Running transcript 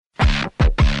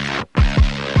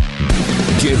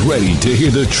Get ready to hear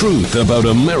the truth about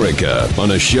America on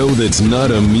a show that's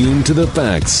not immune to the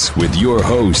facts with your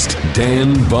host,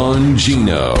 Dan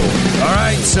Bongino. All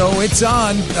right, so it's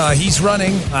on. He's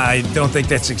running. I don't think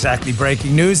that's exactly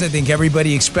breaking news. I think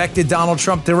everybody expected Donald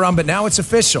Trump to run, but now it's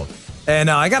official. And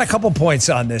I got a couple points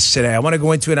on this today. I want to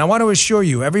go into it. I want to assure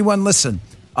you, everyone, listen.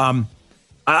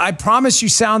 I promise you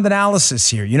sound analysis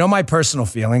here. You know my personal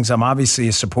feelings. I'm obviously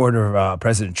a supporter of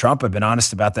President Trump. I've been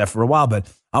honest about that for a while,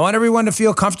 but I want everyone to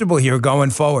feel comfortable here going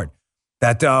forward,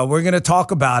 that we're going to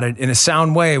talk about it in a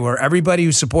sound way where everybody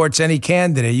who supports any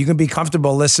candidate, you can be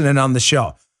comfortable listening on the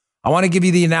show. I want to give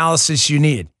you the analysis you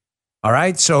need. All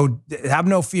right? So have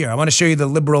no fear. I want to show you the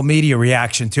liberal media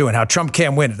reaction too and how Trump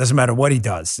can't win. It doesn't matter what he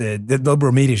does. The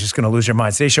liberal media is just going to lose their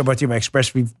minds. Today's show brought to you by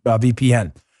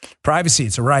ExpressVPN. Privacy,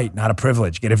 it's a right, not a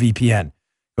privilege. Get a VPN.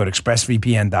 Go to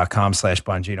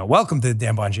expressvpn.com/Bongino. Welcome to the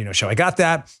Dan Bongino Show. I got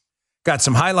that. Got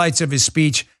some highlights of his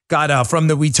speech. Got from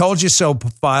the We Told You So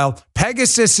file.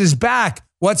 Pegasus is back.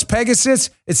 What's Pegasus?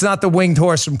 It's not the winged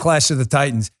horse from Clash of the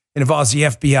Titans. It involves the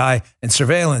FBI and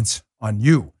surveillance on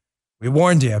you. We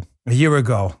warned you a year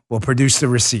ago. We'll produce the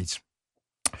receipts.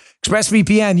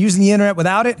 ExpressVPN, using the internet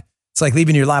without it, it's like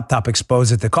leaving your laptop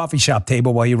exposed at the coffee shop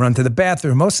table while you run to the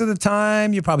bathroom. Most of the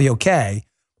time, you're probably okay.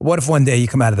 But what if one day you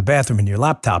come out of the bathroom and your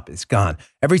laptop is gone?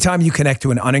 Every time you connect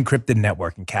to an unencrypted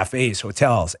network in cafes,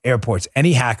 hotels, airports,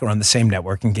 any hacker on the same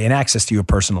network can gain access to your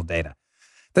personal data.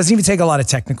 It doesn't even take a lot of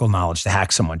technical knowledge to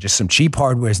hack someone. Just some cheap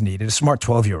hardware is needed. A smart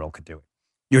 12-year-old could do it.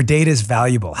 Your data is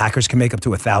valuable. Hackers can make up to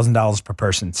 $1,000 per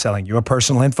person selling your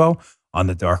personal info on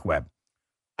the dark web.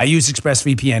 I use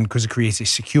ExpressVPN because it creates a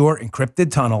secure,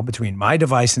 encrypted tunnel between my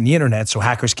device and the internet so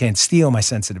hackers can't steal my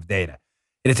sensitive data.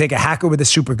 It'd take a hacker with a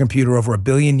supercomputer over 1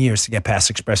 billion years to get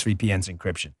past ExpressVPN's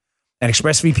encryption. And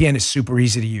ExpressVPN is super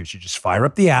easy to use. You just fire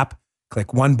up the app,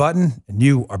 click one button, and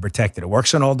you are protected. It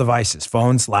works on all devices,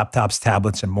 phones, laptops,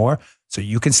 tablets, and more, so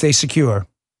you can stay secure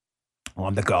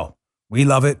on the go. We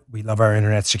love it. We love our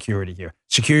internet security here.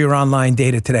 Secure your online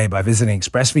data today by visiting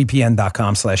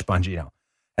expressvpn.com/Bongino.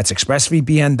 That's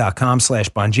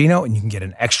expressvpn.com/Bongino, and you can get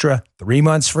an extra 3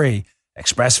 months free.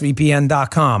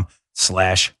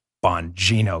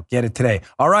 expressvpn.com/Bongino. Get it today.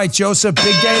 All right, Joseph, big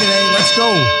day today. Let's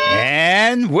go.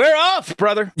 And we're off,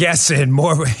 brother. Yes, in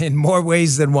more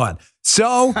ways than one.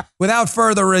 So, without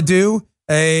further ado,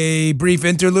 a brief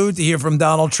interlude to hear from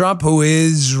Donald Trump, who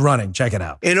is running. Check it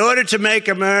out. In order to make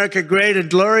America great and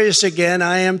glorious again,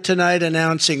 I am tonight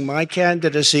announcing my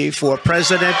candidacy for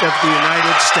President of the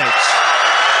United States.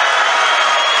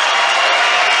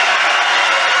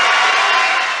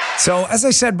 So, as I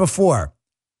said before,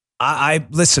 I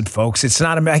listen, folks, it's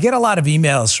not, I get a lot of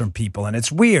emails from people, and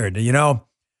it's weird. You know,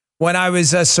 when I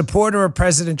was a supporter of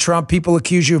President Trump, people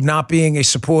accuse you of not being a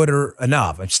supporter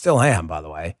enough. I still am, by the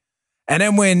way. And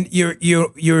then when you're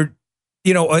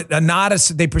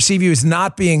they perceive you as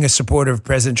not being a supporter of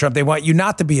President Trump, they want you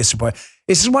not to be a supporter.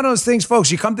 This is one of those things,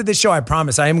 folks. You come to this show, I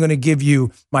promise, I am going to give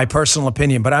you my personal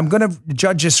opinion, but I'm going to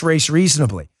judge this race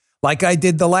reasonably, like I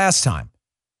did the last time.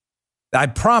 I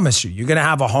promise you're going to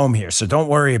have a home here, so don't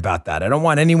worry about that. I don't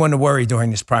want anyone to worry during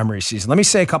this primary season. Let me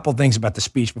say a couple things about the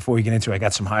speech before we get into it. I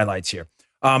got some highlights here.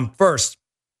 First,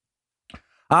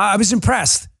 I was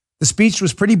impressed. The speech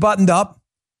was pretty buttoned up.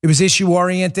 It was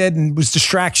issue-oriented and was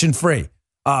distraction-free,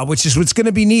 which is what's going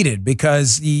to be needed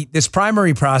because this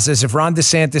primary process, if Ron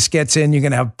DeSantis gets in, you're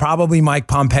going to have probably Mike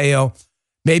Pompeo,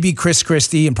 maybe Chris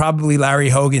Christie, and probably Larry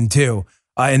Hogan, too.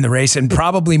 In the race, and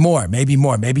probably more,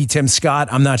 maybe Tim Scott.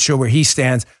 I'm not sure where he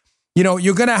stands. You know,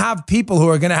 you're going to have people who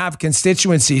are going to have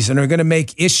constituencies and are going to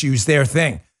make issues their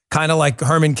thing, kind of like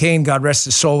Herman Cain, God rest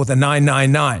his soul, with a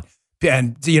 999.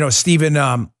 And, you know, Stephen,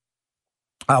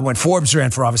 when Forbes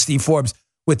ran for office, Steve Forbes,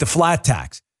 with the flat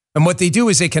tax. And what they do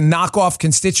is they can knock off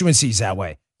constituencies that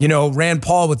way. You know, Rand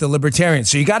Paul with the Libertarians.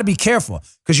 So you got to be careful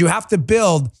because you have to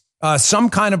build some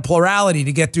kind of plurality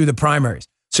to get through the primaries.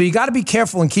 So you got to be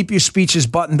careful and keep your speeches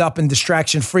buttoned up and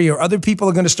distraction-free, or other people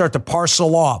are going to start to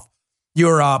parcel off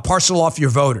your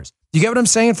voters. You get what I'm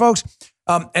saying, folks?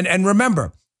 And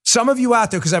remember, some of you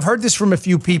out there, because I've heard this from a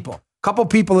few people. A couple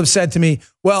people have said to me,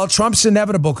 well, Trump's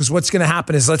inevitable because what's going to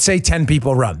happen is, let's say 10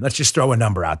 people run. Let's just throw a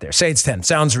number out there. Say it's 10.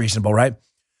 Sounds reasonable, right?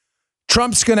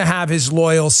 Trump's going to have his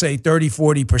loyal, say 30,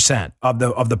 40%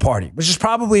 of the party, which is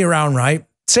probably around right.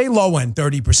 Say low end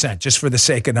 30%, just for the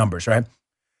sake of numbers, right?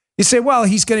 You say, well,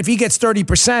 if he gets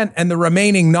 30% and the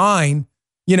remaining 9,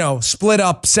 split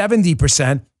up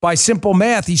 70%, by simple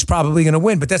math, he's probably going to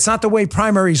win. But that's not the way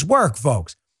primaries work,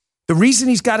 folks. The reason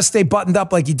he's got to stay buttoned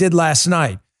up like he did last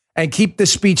night and keep the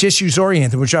speech issues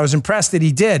oriented, which I was impressed that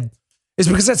he did, is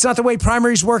because that's not the way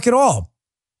primaries work at all.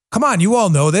 Come on, you all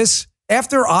know this.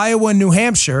 after Iowa and New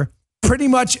Hampshire, pretty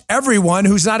much everyone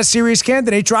who's not a serious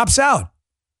candidate drops out,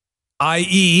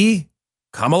 i.e.,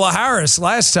 Kamala Harris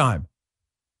last time.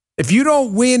 If you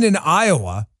don't win in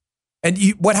Iowa,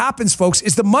 what happens, folks,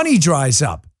 is the money dries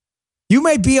up. You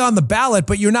may be on the ballot,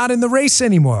 but you're not in the race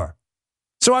anymore.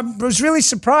 So I was really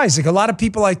surprised. Like, a lot of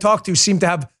people I talked to seem to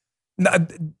have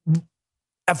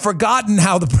forgotten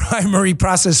how the primary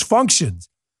process functions.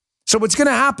 So what's going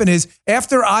to happen is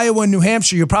after Iowa and New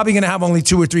Hampshire, you're probably going to have only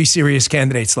 2 or 3 serious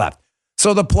candidates left.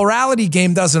 So the plurality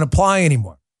game doesn't apply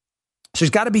anymore. So he's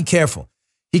got to be careful.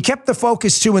 He kept the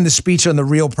focus, too, in the speech on the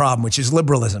real problem, which is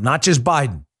liberalism, not just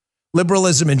Biden.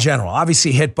 Liberalism in general.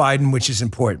 Obviously hit Biden, which is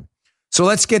important. So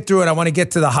let's get through it. I want to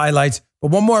get to the highlights.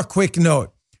 But one more quick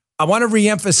note. I want to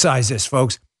reemphasize this,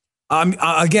 folks.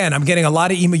 Again, I'm getting a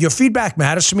lot of email. Your feedback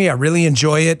matters to me. I really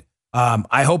enjoy it.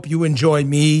 I hope you enjoy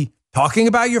me talking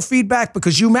about your feedback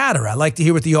because you matter. I like to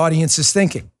hear what the audience is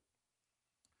thinking.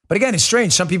 But again, it's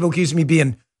strange. Some people accuse me of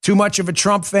being too much of a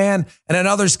Trump fan, and then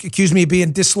others accuse me of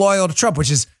being disloyal to Trump, which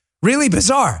is really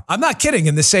bizarre. I'm not kidding.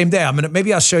 In the same day,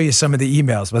 maybe I'll show you some of the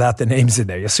emails without the names in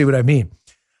there. You'll see what I mean.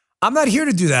 I'm not here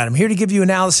to do that. I'm here to give you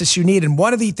analysis you need. And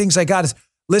one of the things I got is,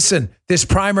 listen, this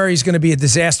primary is going to be a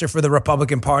disaster for the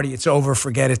Republican Party. It's over.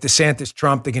 Forget it. DeSantis,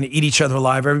 Trump, they're going to eat each other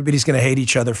alive. Everybody's going to hate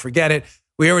each other. Forget it.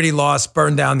 We already lost.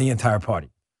 Burn down the entire party.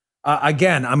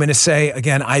 Again, I'm going to say,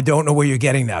 I don't know where you're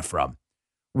getting that from.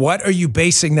 What are you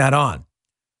basing that on?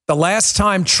 The last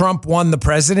time Trump won the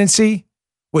presidency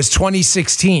was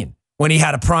 2016 when he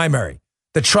had a primary.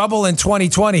 The trouble in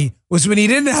 2020 was when he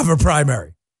didn't have a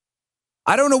primary.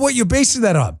 I don't know what you're basing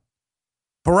that on.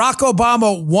 Barack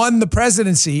Obama won the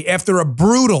presidency after a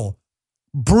brutal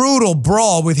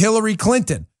brawl with Hillary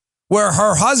Clinton, where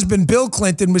her husband, Bill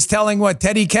Clinton, was telling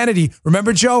Teddy Kennedy,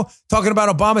 remember, Joe, talking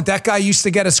about Obama, that guy used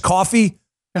to get us coffee?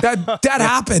 That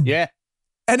happened. Yeah.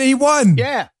 And he won.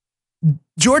 Yeah.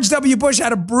 George W. Bush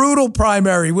had a brutal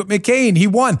primary with McCain. He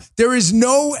won. There is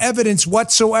no evidence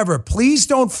whatsoever. Please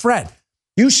don't fret.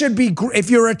 You should be, if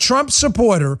you're a Trump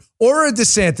supporter or a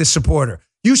DeSantis supporter,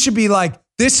 you should be like,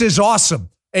 this is awesome.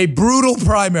 A brutal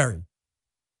primary.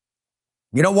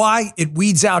 You know why? It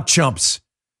weeds out chumps.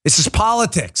 This is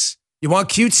politics. You want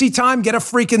cutesy time? Get a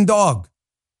freaking dog.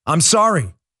 I'm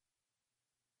sorry.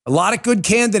 A lot of good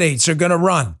candidates are going to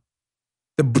run.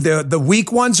 The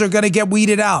weak ones are going to get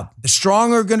weeded out. The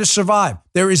strong are going to survive.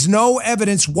 There is no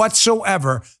evidence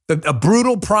whatsoever that a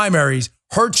brutal primaries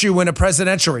hurt you in a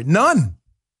presidential race. None.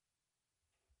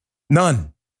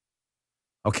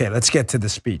 Okay, let's get to the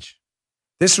speech.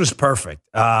 This was perfect.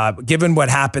 Given what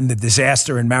happened, the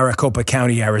disaster in Maricopa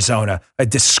County, Arizona, a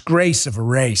disgrace of a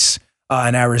race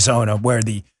in Arizona where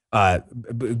the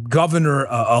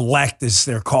governor-elect, as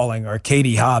they're calling her,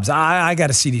 Katie Hobbs. I got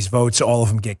to see these votes, all of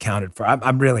them get counted for.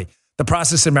 I'm really, the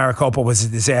process in Maricopa was a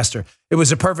disaster. It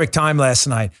was a perfect time last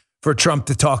night for Trump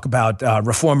to talk about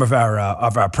reform of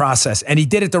our process. And he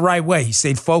did it the right way. He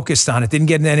stayed focused on it, didn't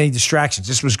get in any distractions.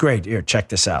 This was great. Here, check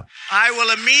this out. I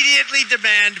will immediately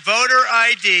demand voter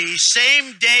ID,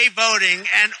 same-day voting,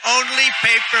 and only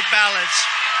paper ballots.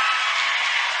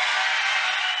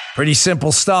 Pretty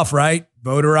simple stuff, right?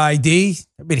 Voter ID.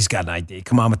 Everybody's got an ID.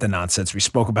 Come on with the nonsense. We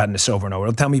spoke about this over and over.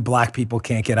 Don't tell me black people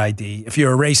can't get ID. If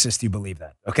you're a racist, you believe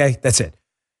that. Okay? That's it.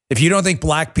 If you don't think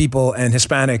black people and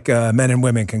Hispanic men and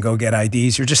women can go get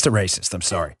IDs, you're just a racist. I'm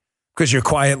sorry. Because you're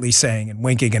quietly saying and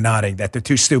winking and nodding that they're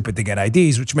too stupid to get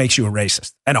IDs, which makes you a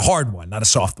racist. And a hard one, not a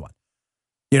soft one.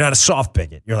 You're not a soft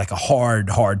bigot. You're like a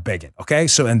hard bigot. Okay?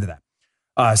 So end of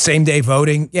that. Same day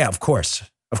voting. Yeah, of course.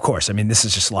 Of course. I mean, this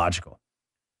is just logical.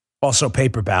 Also,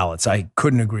 paper ballots. I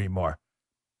couldn't agree more.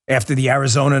 After the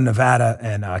Arizona, Nevada,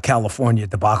 and California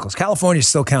debacles, California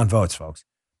still count votes, folks.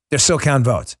 They still count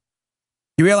votes.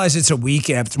 You realize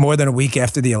it's more than a week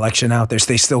after the election out there,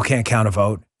 they still can't count a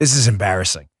vote. This is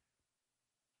embarrassing.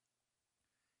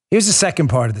 Here's the second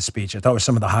part of the speech. I thought were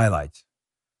some of the highlights.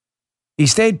 He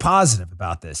stayed positive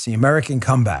about this, the American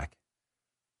comeback.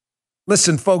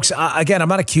 Listen, folks, again, I'm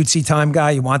not a cutesy time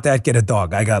guy. You want that? Get a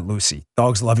dog. I got Lucy.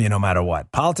 Dogs love you no matter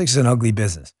what. Politics is an ugly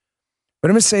business. But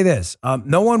I'm going to say this.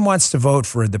 No one wants to vote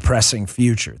for a depressing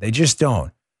future. They just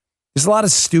don't. There's a lot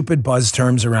of stupid buzz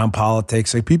terms around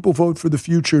politics. Like people vote for the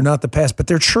future, not the past. But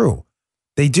they're true.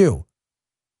 They do.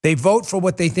 They vote for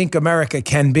what they think America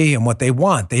can be and what they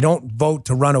want. They don't vote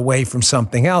to run away from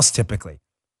something else typically.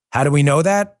 How do we know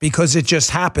that? Because it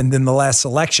just happened in the last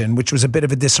election, which was a bit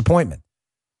of a disappointment.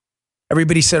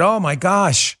 Everybody said, oh my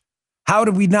gosh, how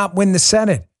did we not win the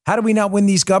Senate? How did we not win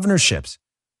these governorships?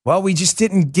 Well, we just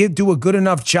didn't do a good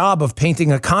enough job of painting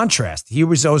a contrast. Here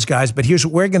was those guys, but here's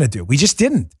what we're going to do. We just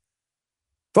didn't.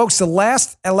 Folks, the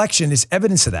last election is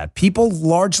evidence of that. People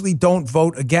largely don't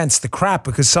vote against the crap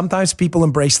because sometimes people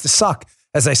embrace the suck,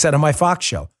 as I said on my Fox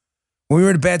show. When we were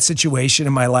in a bad situation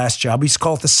in my last job, we used to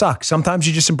call it the suck. Sometimes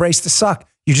you just embrace the suck.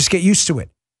 You just get used to it.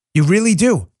 You really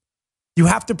do. You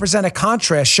have to present a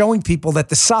contrast showing people that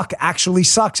the suck actually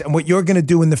sucks and what you're going to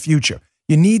do in the future.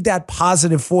 You need that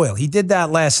positive foil. He did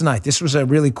that last night. This was a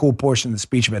really cool portion of the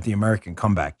speech about the American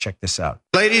comeback. Check this out.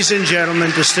 Ladies and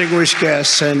gentlemen, distinguished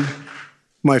guests, and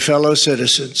my fellow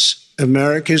citizens,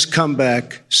 America's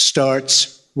comeback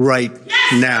starts right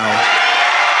now.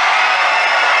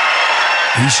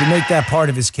 He should make that part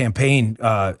of his campaign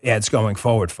ads going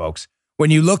forward, folks.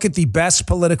 When you look at the best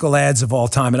political ads of all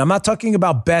time, and I'm not talking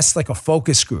about best like a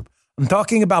focus group. I'm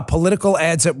talking about political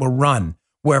ads that were run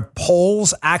where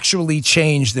polls actually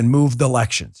changed and moved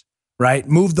elections, right?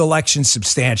 Moved elections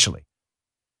substantially.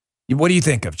 What do you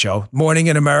think of, Joe? Morning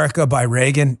in America by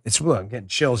Reagan. I'm getting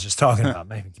chills just talking about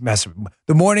maybe messing.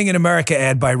 The Morning in America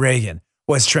ad by Reagan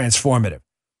was transformative.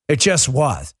 It just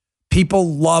was.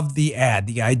 People loved the ad,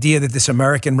 the idea that this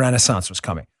American Renaissance was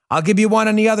coming. I'll give you one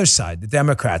on the other side, the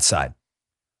Democrat side.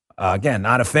 Again,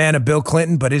 not a fan of Bill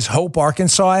Clinton, but his Hope,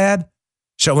 Arkansas ad,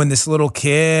 showing this little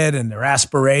kid and their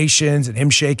aspirations and him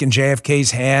shaking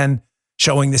JFK's hand,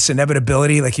 showing this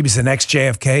inevitability like he was the next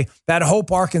JFK. That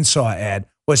Hope, Arkansas ad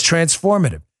was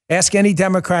transformative. Ask any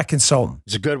Democrat consultant.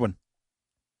 It's a good one.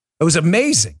 It was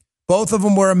amazing. Both of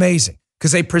them were amazing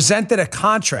because they presented a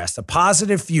contrast, a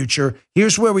positive future.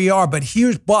 Here's where we are, but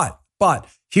here's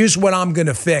what I'm going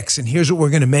to fix and here's what we're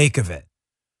going to make of it.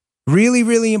 Really,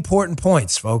 really important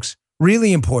points, folks.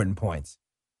 Really important points.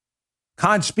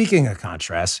 Speaking of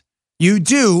contrast, you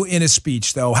do in a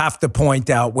speech, though, have to point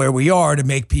out where we are to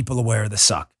make people aware of the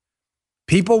suck.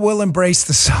 People will embrace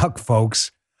the suck,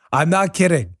 folks. I'm not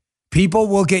kidding. People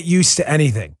will get used to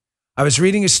anything. I was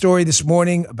reading a story this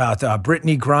morning about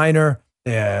Brittany Griner,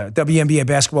 a WNBA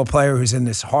basketball player who's in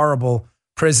this horrible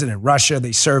prison in Russia.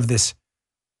 They serve this,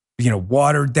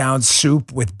 watered down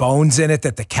soup with bones in it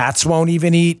that the cats won't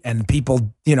even eat. And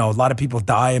people, a lot of people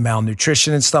die of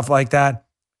malnutrition and stuff like that.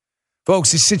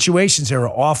 Folks, these situations here are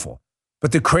awful.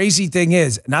 But the crazy thing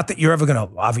is, not that you're ever going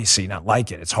to obviously not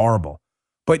like it. It's horrible.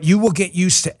 But you will get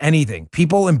used to anything.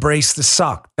 People embrace the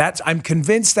suck. I'm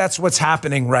convinced that's what's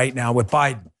happening right now with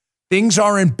Biden. Things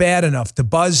aren't bad enough to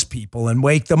buzz people and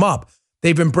wake them up.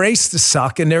 They've embraced the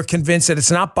suck and they're convinced that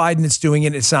it's not Biden that's doing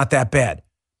it. It's not that bad.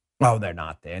 Oh, they're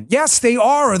not then. Yes, they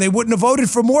are, or they wouldn't have voted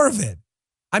for more of it.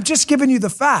 I'm just giving you the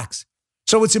facts.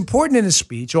 So it's important in a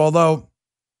speech, although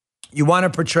you want to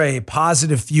portray a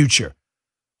positive future.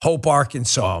 Hope,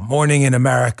 Arkansas, Morning in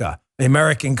America, the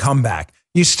American comeback.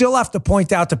 You still have to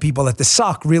point out to people that the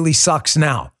suck really sucks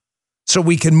now so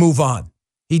we can move on.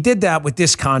 He did that with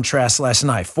this contrast last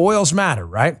night. Foils matter,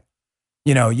 right?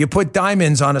 You put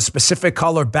diamonds on a specific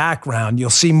color background, you'll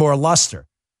see more luster.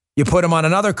 You put them on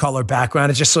another color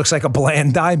background, it just looks like a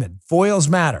bland diamond. Foils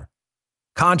matter.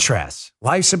 Contrast.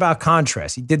 Life's about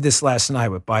contrast. He did this last night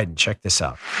with Biden. Check this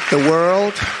out. The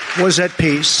world was at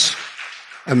peace.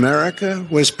 America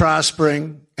was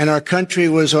prospering, and our country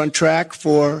was on track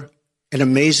for an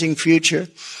amazing future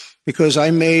because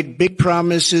I made big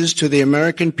promises to the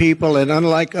American people, and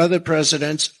unlike other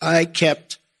presidents, I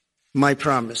kept my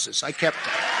promises. I kept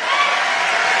them.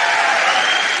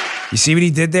 You see what he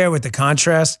did there with the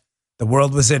contrast? The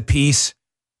world was at peace.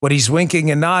 What he's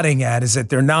winking and nodding at is that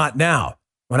they're not now.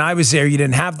 When I was there, you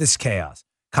didn't have this chaos.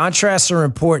 Contrasts are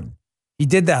important. He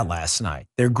did that last night.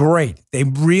 They're great. They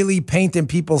really paint in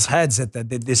people's heads that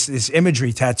this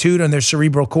imagery tattooed on their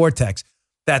cerebral cortex,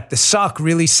 that the suck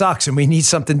really sucks and we need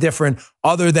something different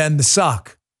other than the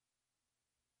suck.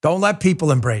 Don't let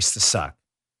people embrace the suck.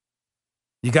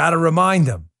 You got to remind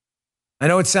them. I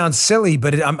know it sounds silly,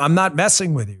 but I'm not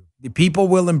messing with you. The people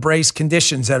will embrace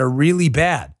conditions that are really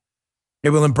bad.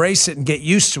 They will embrace it and get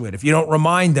used to it if you don't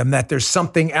remind them that there's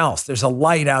something else. There's a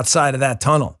light outside of that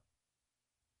tunnel.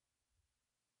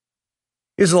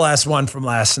 Here's the last one from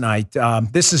last night.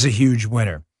 This is a huge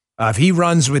winner. If he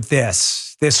runs with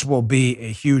this will be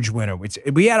a huge winner.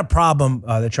 We had a problem,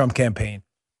 the Trump campaign.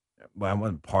 Well, I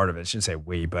wasn't part of it. I shouldn't say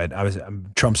we, but I'm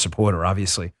a Trump supporter,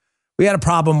 obviously. We had a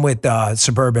problem with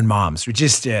suburban moms. We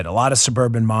just did. A lot of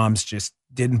suburban moms just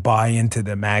didn't buy into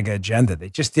the MAGA agenda. They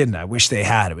just didn't. I wish they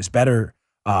had. It was better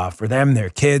for them, their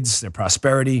kids, their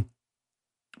prosperity,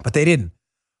 but they didn't.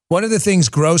 One of the things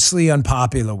grossly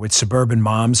unpopular with suburban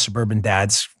moms, suburban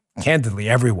dads, candidly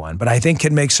everyone, but I think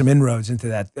can make some inroads into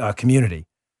that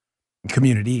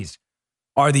communities,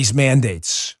 are these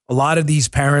mandates. A lot of these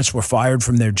parents were fired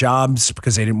from their jobs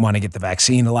because they didn't want to get the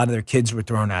vaccine. A lot of their kids were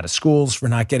thrown out of schools for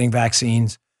not getting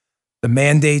vaccines. The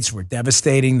mandates were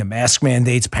devastating. The mask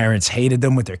mandates, parents hated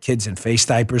them with their kids in face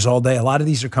diapers all day. A lot of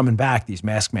these are coming back, these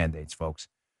mask mandates, folks.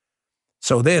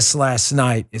 So this last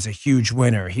night is a huge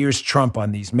winner. Here's Trump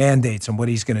on these mandates and what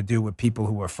he's going to do with people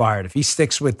who are fired. If he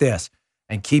sticks with this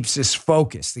and keeps this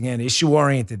focused, again,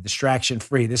 issue-oriented,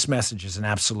 distraction-free, this message is an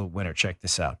absolute winner. Check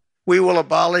this out. We will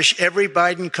abolish every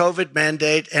Biden COVID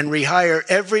mandate and rehire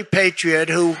every patriot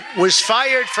who was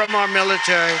fired from our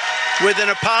military with an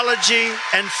apology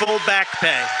and full back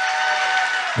pay.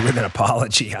 With an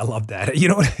apology. I love that. You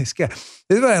know what? This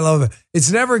is what I love.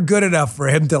 It's never good enough for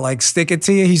him to like stick it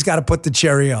to you. He's got to put the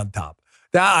cherry on top.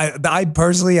 I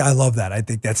personally, I love that. I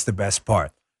think that's the best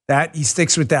part. That he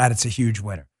sticks with that. It's a huge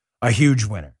winner. A huge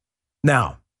winner.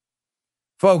 Now,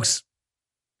 folks,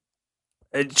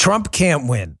 Trump can't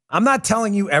win. I'm not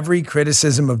telling you every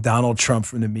criticism of Donald Trump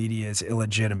from the media is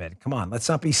illegitimate. Come on, let's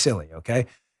not be silly, okay?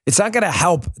 It's not going to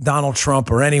help Donald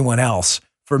Trump or anyone else,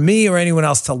 for me or anyone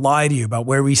else, to lie to you about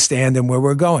where we stand and where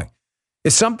we're going.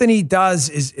 If something he does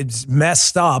is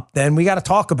messed up, then we got to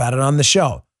talk about it on the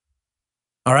show.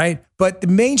 All right? But the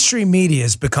mainstream media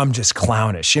has become just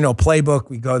clownish. You know, Playbook,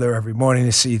 we go there every morning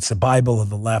to see, it's the Bible of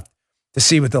the left, to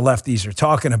see what the lefties are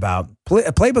talking about.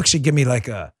 Playbook should give me like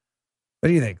a, what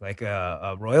do you think? Like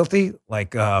a royalty?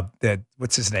 Like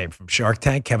what's his name from Shark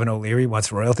Tank? Kevin O'Leary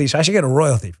wants royalties. I should get a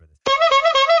royalty for this.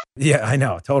 Yeah, I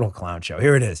know. Total clown show.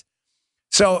 Here it is.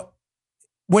 So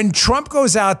when Trump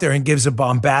goes out there and gives a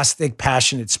bombastic,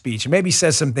 passionate speech, and maybe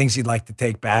says some things he'd like to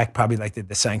take back, probably like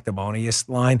the sanctimonious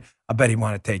line, I bet he'd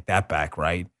want to take that back,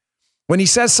 right? When he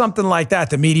says something like that,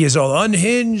 the media's all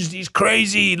unhinged, he's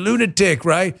crazy, lunatic,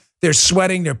 right? They're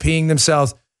sweating, they're peeing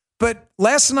themselves. But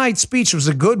last night's speech was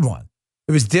a good one.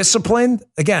 It was disciplined,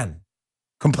 again,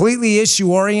 completely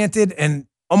issue-oriented and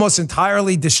almost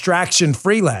entirely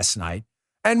distraction-free last night.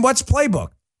 And what's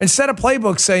Playbook? Instead of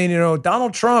Playbook saying, you know,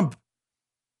 Donald Trump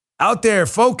out there,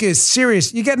 focused,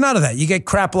 serious, you get none of that. You get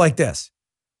crap like this.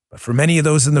 But for many of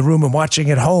those in the room and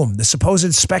watching at home, the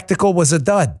supposed spectacle was a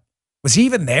dud. Was he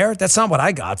even there? That's not what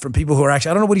I got from people who are actually,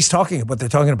 I don't know what he's talking about, what they're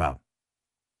talking about.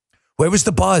 Where was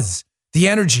the buzz, the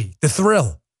energy, the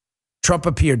thrill? Trump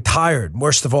appeared tired.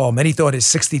 Worst of all, many thought his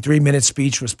 63-minute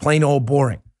speech was plain old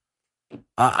boring.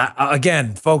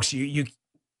 Again, folks,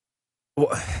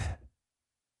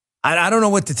 I don't know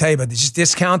what to tell you about this. Just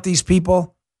discount these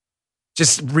people.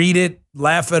 Just read it,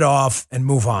 laugh it off, and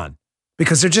move on.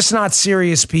 Because they're just not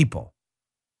serious people.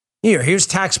 Here's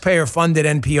taxpayer-funded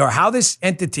NPR. How this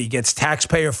entity gets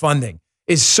taxpayer funding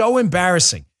is so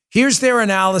embarrassing. Here's their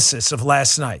analysis of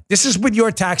last night. This is with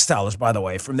your tax dollars, by the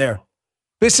way, from their...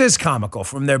 This is comical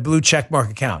from their blue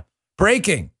checkmark account.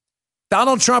 Breaking.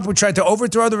 Donald Trump, who tried to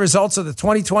overthrow the results of the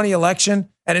 2020 election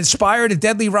and inspired a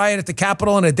deadly riot at the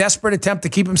Capitol in a desperate attempt to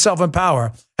keep himself in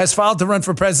power, has filed to run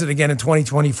for president again in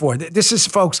 2024. This is,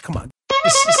 folks, come on.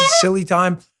 This is silly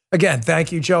time. Again,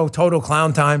 thank you, Joe. Total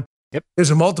clown time. Yep. There's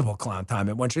a multiple clown time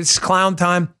at once. It's clown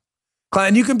time.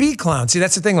 And you can be clown. See,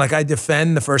 that's the thing. Like, I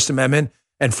defend the First Amendment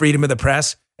and freedom of the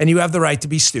press, and you have the right to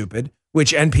be stupid,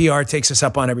 which NPR takes us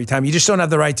up on every time. You just don't have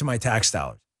the right to my tax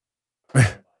dollars.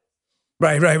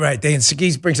 Right.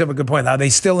 He brings up a good point. How they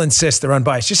still insist they're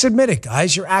unbiased. Just admit it,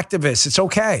 guys. You're activists. It's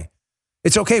okay.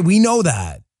 It's okay. We know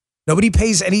that. Nobody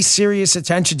pays any serious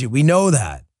attention to you. We know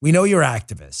that. We know you're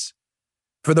activists.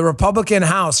 For the Republican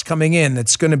House coming in,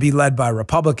 that's going to be led by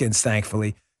Republicans,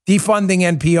 thankfully, defunding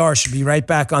NPR should be right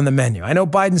back on the menu. I know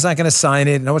Biden's not going to sign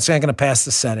it. I know it's not going to pass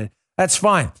the Senate. That's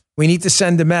fine. We need to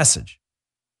send a message.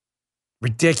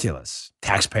 Ridiculous.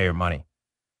 Taxpayer money.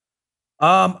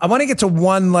 I want to get to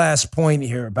one last point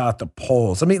here about the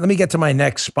polls. Let me get to my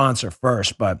next sponsor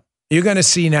first, but you're going to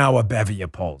see now a bevy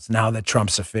of polls now that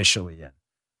Trump's officially in.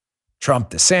 Trump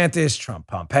DeSantis, Trump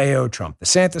Pompeo, Trump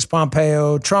DeSantis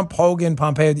Pompeo, Trump Hogan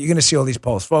Pompeo. You're going to see all these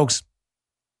polls, folks.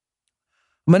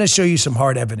 I'm going to show you some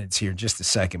hard evidence here in just a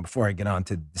second before I get on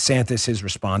to DeSantis, his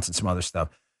response, and some other stuff.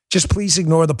 Just please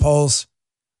ignore the polls.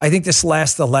 I think this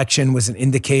last election was an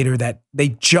indicator that they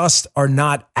just are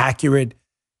not accurate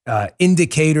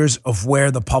indicators of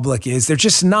where the public is. They're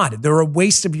just not. They're a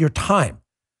waste of your time.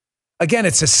 Again,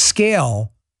 it's a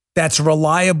scale that's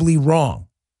reliably wrong.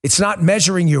 It's not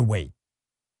measuring your weight.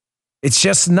 It's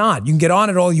just not. You can get on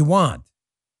it all you want.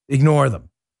 Ignore them.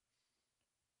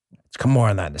 Let's come more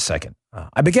on that in a second.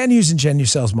 I began using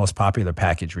Genucel's most popular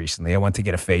package recently. I went to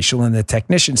get a facial, and the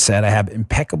technician said I have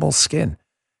impeccable skin.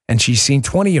 And she's seen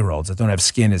 20-year-olds that don't have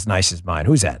skin as nice as mine.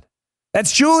 Who's that?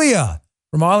 That's Julia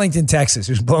from Arlington, Texas,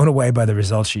 who's blown away by the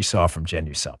results she saw from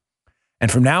Genucel.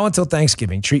 And from now until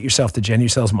Thanksgiving, treat yourself to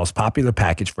Genucel's most popular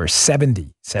package for 70%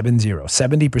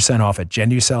 off at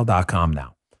Genucel.com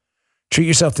now. Treat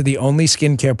yourself to the only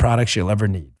skincare products you'll ever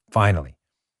need. finally.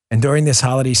 And during this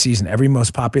holiday season, every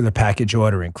most popular package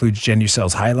order includes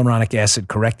Genucel's hyaluronic acid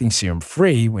correcting serum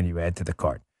free when you add to the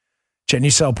cart.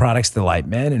 Genucel products delight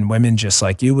men and women just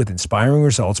like you with inspiring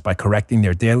results by correcting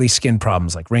their daily skin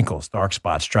problems like wrinkles, dark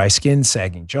spots, dry skin,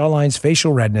 sagging jawlines,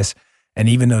 facial redness, and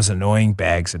even those annoying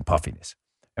bags and puffiness.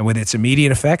 And with its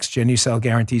immediate effects, Genucel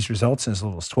guarantees results in as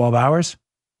little as 12 hours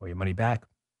or your money back.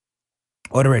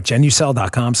 Order at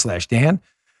Genucel.com/Dan.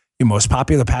 Your most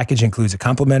popular package includes a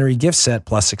complimentary gift set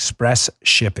plus express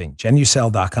shipping.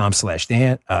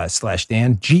 Genucel.com/Dan,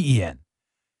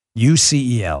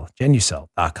 Genucel,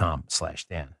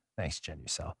 Genucel.com/Dan. Thanks,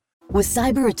 Genucel. With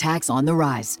cyber attacks on the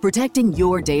rise, protecting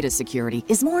your data security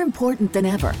is more important than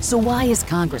ever. So why is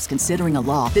Congress considering a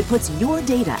law that puts your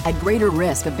data at greater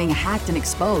risk of being hacked and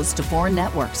exposed to foreign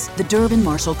networks? The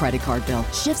Durbin-Marshall credit card bill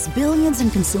shifts billions in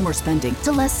consumer spending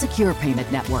to less secure payment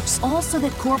networks, all so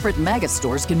that corporate mega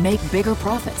stores can make bigger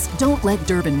profits. Don't let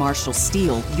Durbin-Marshall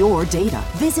steal your data.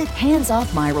 Visit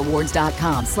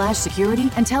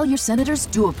handsoffmyrewards.com/security and tell your senators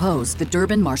to oppose the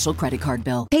Durbin-Marshall credit card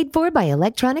bill. Paid for by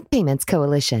Electronic Payments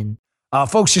Coalition.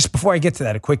 Folks, just before I get to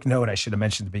that, a quick note I should have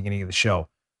mentioned at the beginning of the show.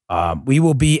 We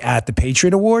will be at the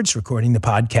Patriot Awards recording the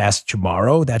podcast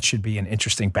tomorrow. That should be an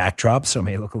interesting backdrop, so it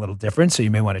may look a little different. So you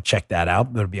may want to check that out.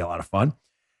 It'll be a lot of fun.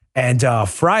 And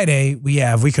Friday,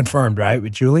 we confirmed, right,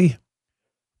 with Julie?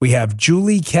 We have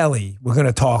Julie Kelly. We're going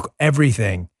to talk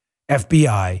everything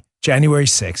FBI, January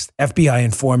 6th, FBI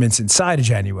informants inside of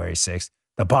January 6th,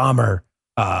 the bomber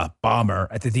at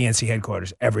the DNC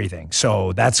headquarters, everything.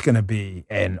 So that's going to be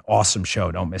an awesome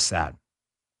show. Don't miss that.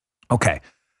 Okay.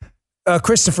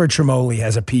 Christopher Tremoli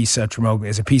has a piece up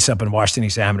in Washington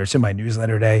Examiner. It's in my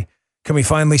newsletter today. Can we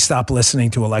finally stop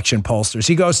listening to election pollsters?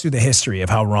 He goes through the history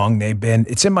of how wrong they've been.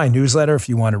 It's in my newsletter if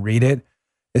you want to read it.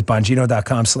 It's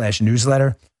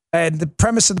bongino.com/newsletter. And the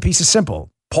premise of the piece is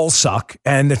simple. Polls suck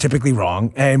and they're typically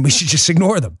wrong and we should just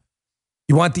ignore them.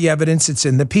 You want the evidence? It's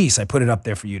in the piece. I put it up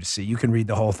there for you to see. You can read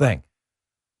the whole thing.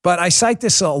 But I cite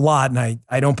this a lot, and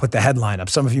I don't put the headline up.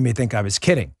 Some of you may think I was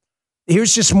kidding.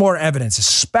 Here's just more evidence,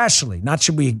 especially, not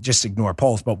should we just ignore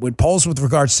polls, but with polls with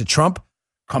regards to Trump,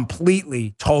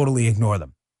 completely, totally ignore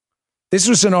them. This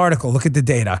was an article. Look at the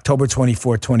date, October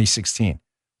 24, 2016.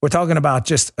 We're talking about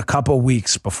just a couple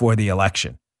weeks before the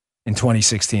election in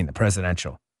 2016, the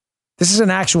presidential. This is an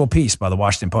actual piece by the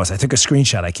Washington Post. I took a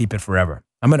screenshot. I keep it forever.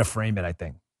 I'm going to frame it, I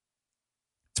think.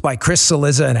 It's by Chris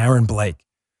Cillizza and Aaron Blake.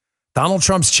 Donald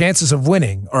Trump's chances of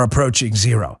winning are approaching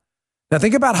zero. Now,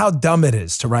 think about how dumb it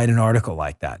is to write an article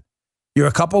like that. You're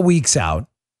a couple weeks out.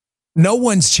 No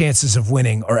one's chances of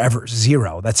winning are ever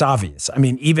zero. That's obvious. I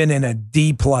mean, even in a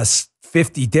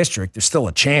D+50 district, there's still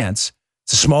a chance.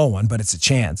 It's a small one, but it's a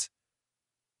chance.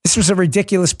 This was a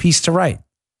ridiculous piece to write.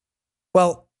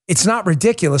 Well, it's not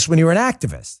ridiculous when you're an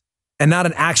activist and not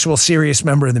an actual serious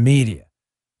member of the media.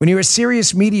 When you're a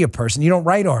serious media person, you don't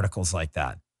write articles like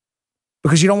that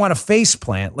because you don't want to face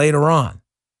plant later on.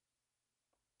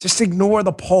 Just ignore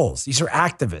the polls. These are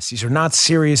activists. These are not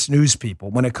serious news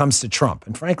people when it comes to Trump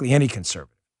and frankly, any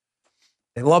conservative.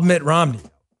 They love Mitt Romney.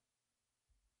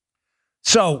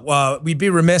 So we'd be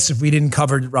remiss if we didn't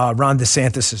cover Ron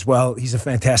DeSantis as well. He's a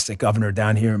fantastic governor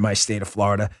down here in my state of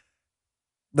Florida.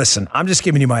 Listen, I'm just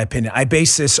giving you my opinion. I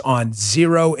base this on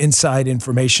zero inside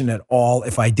information at all.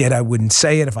 If I did, I wouldn't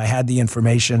say it if I had the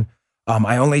information.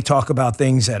 I only talk about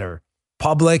things that are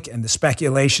public and the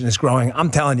speculation is growing.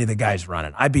 I'm telling you, the guy's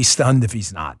running. I'd be stunned if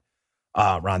he's not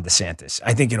Ron DeSantis.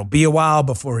 I think it'll be a while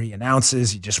before he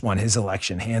announces. He just won his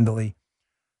election handily.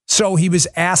 So he was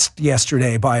asked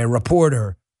yesterday by a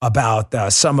reporter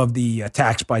about some of the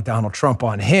attacks by Donald Trump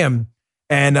on him.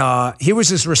 And here was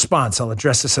his response. I'll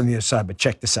address this on the other side, but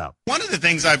check this out. One of the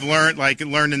things I've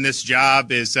learned in this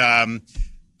job is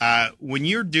when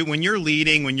you're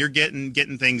leading, when you're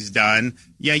getting things done,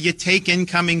 you take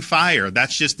incoming fire.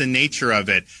 That's just the nature of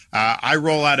it. I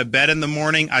roll out of bed in the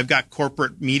morning. I've got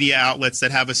corporate media outlets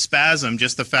that have a spasm,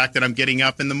 just the fact that I'm getting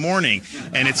up in the morning,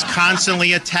 and it's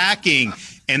constantly attacking.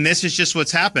 And this is just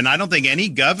what's happened. I don't think any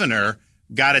governor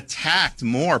got attacked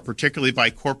more, particularly by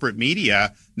corporate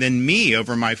media, than me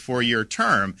over my 4-year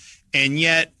term. And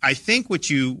yet I think what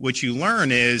you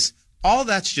learn is all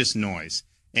that's just noise.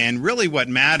 And really what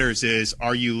matters is,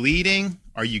 are you leading?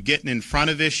 Are you getting in front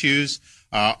of issues?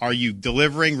 Are you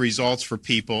delivering results for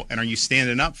people? And are you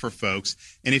standing up for folks?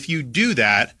 And if you do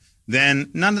that, then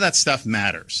none of that stuff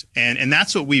matters. And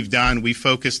that's what we've done. We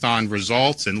focused on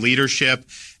results and leadership.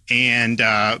 And,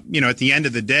 at the end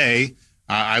of the day,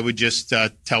 I would just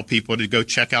tell people to go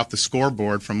check out the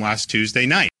scoreboard from last Tuesday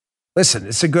night. Listen,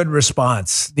 it's a good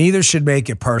response. Neither should make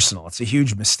it personal. It's a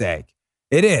huge mistake.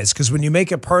 It is, because when you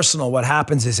make it personal, what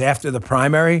happens is after the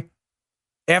primary,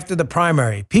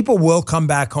 people will come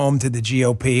back home to the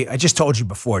GOP. I just told you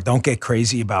before, don't get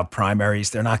crazy about primaries.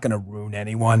 They're not going to ruin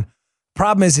anyone.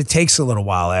 Problem is, it takes a little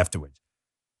while afterwards.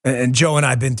 And Joe and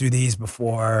I have been through these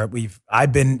before.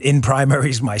 I've been in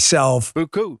primaries myself.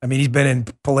 Cool. I mean, he's been in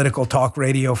political talk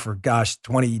radio for,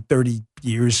 20, 30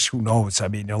 years. Who knows? I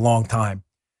mean, a long time.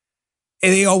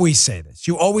 And they always say this.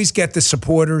 You always get the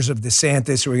supporters of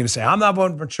DeSantis who are going to say, I'm not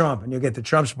voting for Trump. And you'll get the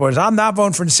Trump supporters, I'm not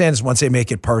voting for DeSantis, once they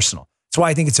make it personal. That's why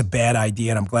I think it's a bad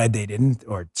idea, and I'm glad they didn't,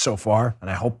 or so far,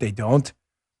 and I hope they don't.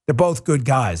 They're both good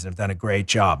guys and have done a great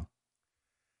job.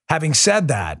 Having said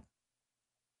that,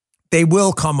 they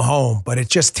will come home, but it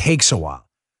just takes a while.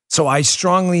 So I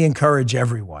strongly encourage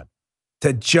everyone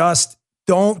to just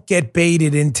don't get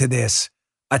baited into this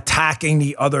attacking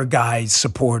the other guy's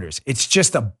supporters. It's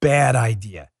just a bad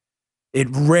idea. It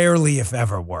rarely, if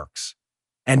ever, works.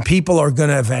 And people are going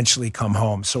to eventually come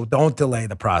home. So don't delay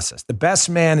the process. The best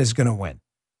man is going to win.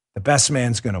 The best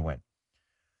man's going to win.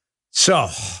 So, all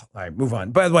right, move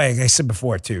on. By the way, like I said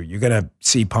before, too, you're going to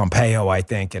see Pompeo, I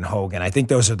think, and Hogan. I think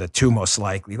those are the two most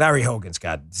likely. Larry Hogan's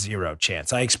got zero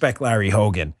chance. I expect Larry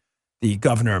Hogan, the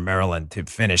governor of Maryland, to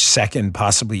finish second,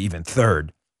 possibly even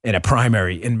third in a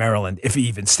primary in Maryland, if he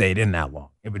even stayed in that long.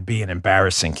 It would be an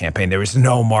embarrassing campaign. There is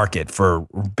no market for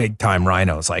big-time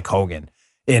rhinos like Hogan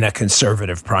in a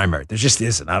conservative primary. There just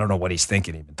isn't. I don't know what he's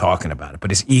thinking even talking about it,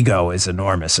 but his ego is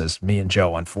enormous, as me and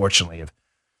Joe, unfortunately, have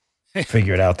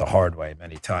figured out the hard way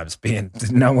many times,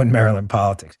 knowing Maryland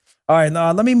politics. All right,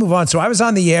 let me move on. So I was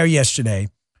on the air yesterday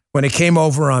when it came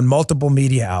over on multiple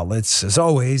media outlets. As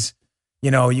always,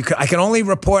 I can only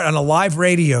report on a live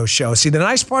radio show. See, the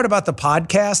nice part about the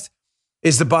podcast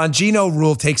is the Bongino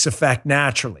rule takes effect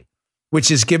naturally,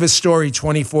 which is give a story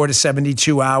 24 to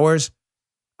 72 hours.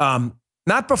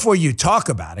 Not before you talk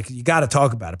about it, 'cause you got to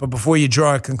talk about it, but before you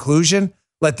draw a conclusion,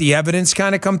 let the evidence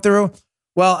kind of come through.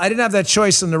 Well, I didn't have that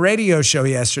choice on the radio show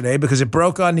yesterday because it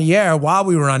broke on the air while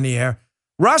we were on the air.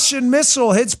 Russian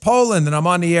missile hits Poland, and I'm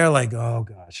on the air like, oh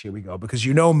gosh, here we go, because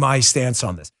you know my stance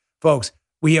on this. Folks,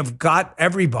 we have got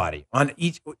everybody on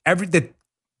the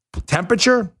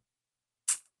temperature,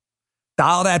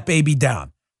 dial that baby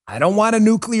down. I don't want a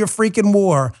nuclear freaking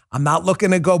war. I'm not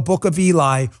looking to go Book of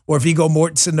Eli or Viggo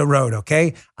Mortensen the road,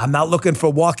 okay? I'm not looking for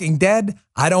Walking Dead.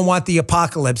 I don't want the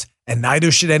apocalypse, and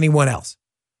neither should anyone else.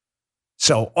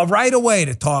 So right away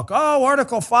to talk,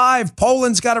 Article 5,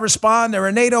 Poland's got to respond. They're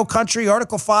a NATO country.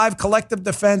 Article 5, collective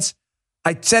defense.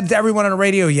 I said to everyone on the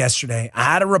radio yesterday, I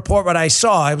had to report what I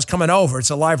saw. I was coming over.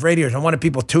 It's a live radio. I wanted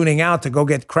people tuning out to go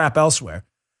get crap elsewhere.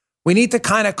 We need to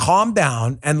kind of calm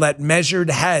down and let measured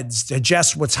heads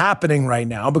digest what's happening right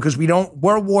now, because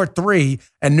World War III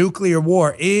and nuclear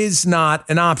war is not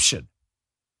an option.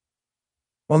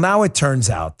 Well, now it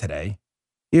turns out today,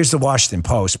 here's the Washington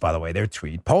Post, by the way, their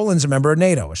tweet. Poland's a member of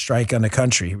NATO, a strike on the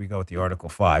country. Here we go with the Article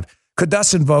 5. Could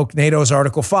thus invoke NATO's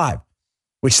Article 5,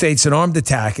 which states an armed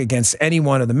attack against any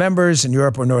one of the members in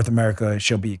Europe or North America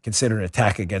shall be considered an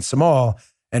attack against them all,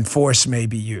 and force may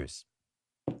be used.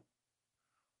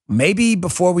 Maybe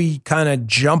before we kind of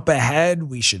jump ahead,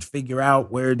 we should figure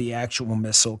out where the actual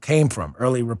missile came from.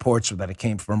 Early reports were that it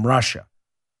came from Russia.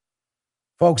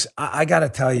 Folks, I got to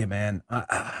tell you, man,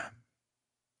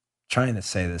 trying to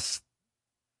say this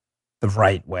the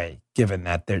right way, given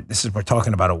that we're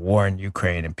talking about a war in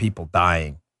Ukraine and people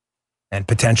dying and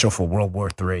potential for World War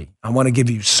III. I want to give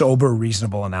you sober,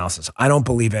 reasonable analysis. I don't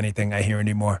believe anything I hear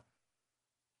anymore.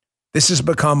 This has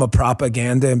become a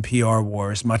propaganda and PR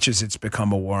war as much as it's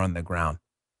become a war on the ground.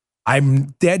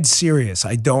 I'm dead serious.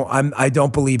 I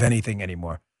don't believe anything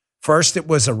anymore. First, it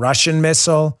was a Russian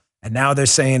missile, and now they're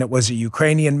saying it was a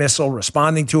Ukrainian missile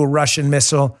responding to a Russian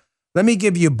missile. Let me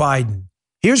give you Biden.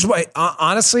 Here's why,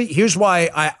 honestly,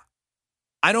 I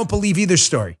don't believe either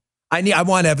story. I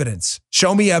want evidence.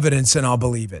 Show me evidence and I'll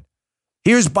believe it.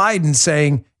 Here's Biden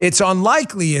saying it's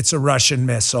unlikely it's a Russian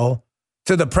missile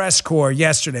to the press corps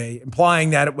yesterday, implying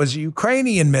that it was a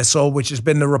Ukrainian missile, which has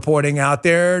been the reporting out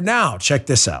there now. Check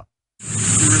this out. Too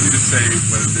early to say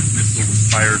whether this missile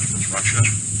was fired from Russia.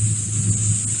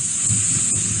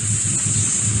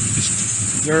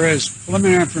 There is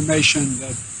preliminary information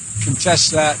that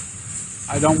contests that.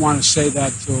 I don't want to say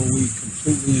that till we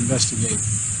completely investigate,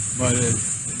 but it is.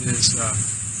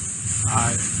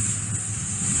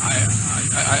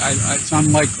 It's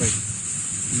unlikely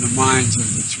in the minds of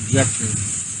the trajectory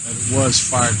that it was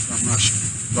fired from Russia,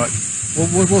 but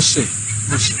we'll see.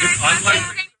 We'll see.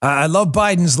 I love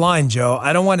Biden's line, Joe.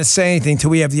 I don't want to say anything till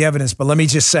we have the evidence, but let me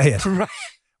just say it. Right.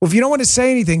 Well, if you don't want to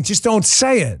say anything, just don't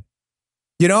say it.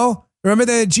 You know, Remember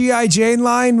the G.I. Jane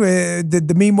line with the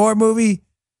Demi Moore movie?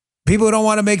 People who don't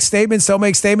want to make statements don't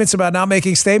make statements about not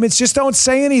making statements. Just don't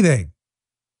say anything.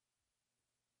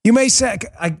 You may say,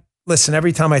 listen,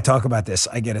 every time I talk about this,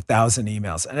 I get 1,000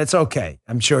 emails, and it's okay.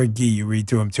 I'm sure, Guy, you read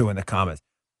through them too in the comments.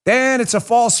 Dan, it's a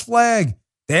false flag.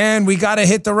 Dan, we got to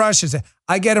hit the Russians.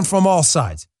 I get them from all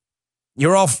sides.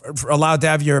 You're all allowed to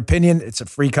have your opinion. It's a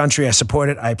free country. I support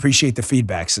it. I appreciate the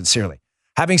feedback, sincerely.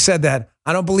 Having said that,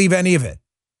 I don't believe any of it.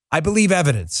 I believe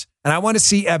evidence, and I want to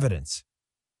see evidence.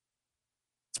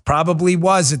 It probably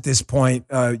was at this point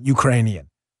Ukrainian.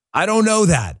 I don't know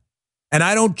that, and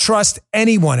I don't trust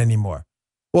anyone anymore.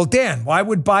 Well, Dan, why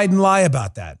would Biden lie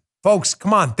about that? Folks,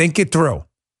 come on, think it through.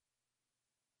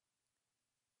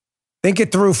 Think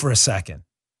it through for a second.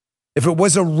 If it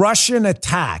was a Russian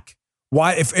attack,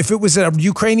 why? If it was a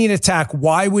Ukrainian attack,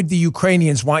 why would the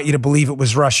Ukrainians want you to believe it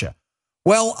was Russia?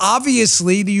 Well,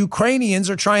 obviously, the Ukrainians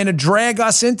are trying to drag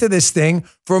us into this thing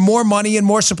for more money and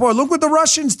more support. Look what the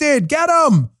Russians did. Get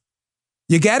them.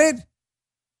 You get it?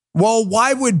 Well,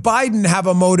 why would Biden have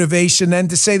a motivation then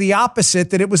to say the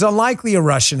opposite, that it was unlikely a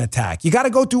Russian attack? You got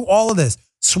to go through all of this.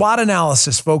 SWOT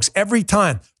analysis, folks, every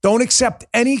time. Don't accept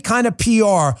any kind of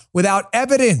PR without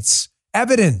evidence.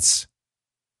 Evidence.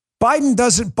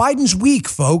 Biden's weak,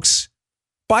 folks.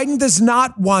 Biden does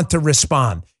not want to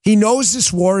respond. He knows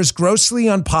this war is grossly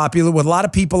unpopular with a lot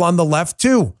of people on the left,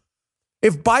 too.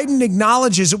 If Biden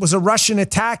acknowledges it was a Russian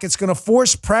attack, it's going to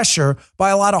force pressure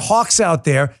by a lot of hawks out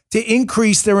there to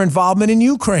increase their involvement in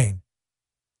Ukraine.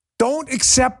 Don't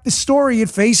accept the story at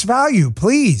face value,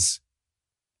 please.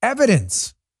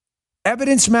 Evidence.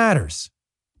 Evidence matters.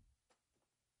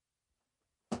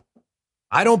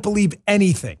 I don't believe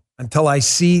anything until I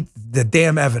see the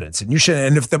damn evidence. And you should.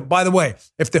 And by the way,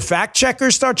 if the fact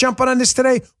checkers start jumping on this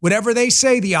today, whatever they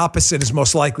say, the opposite is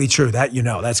most likely true. That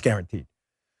that's guaranteed.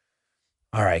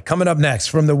 All right, coming up next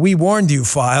from the We Warned You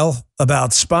file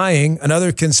about spying,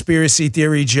 another conspiracy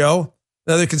theory, Joe.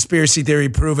 Another conspiracy theory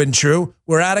proven true.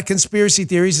 We're out of conspiracy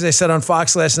theories, as I said on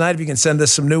Fox last night. If you can send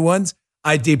us some new ones,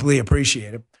 I deeply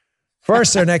appreciate it.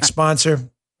 First, our next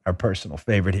sponsor, our personal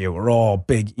favorite here. We're all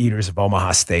big eaters of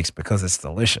Omaha Steaks because it's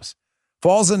delicious.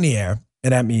 Fall's in the air,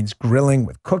 and that means grilling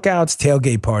with cookouts,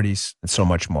 tailgate parties, and so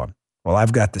much more. Well,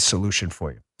 I've got the solution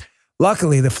for you.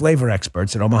 Luckily, the flavor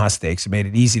experts at Omaha Steaks have made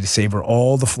it easy to savor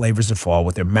all the flavors of fall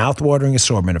with their mouth-watering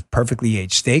assortment of perfectly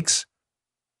aged steaks.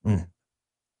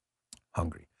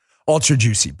 Hungry. Ultra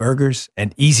juicy burgers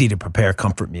and easy-to-prepare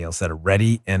comfort meals that are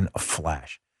ready in a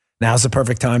flash. Now's the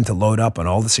perfect time to load up on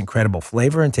all this incredible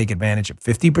flavor and take advantage of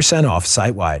 50% off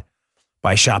site-wide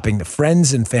by shopping the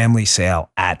Friends and Family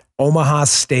Sale at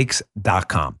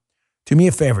omahasteaks.com. Do me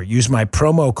a favor, use my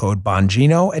promo code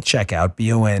Bongino at checkout,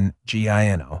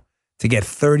 Bongino, to get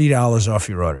 $30 off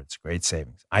your order. It's great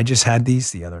savings. I just had these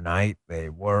the other night. They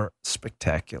were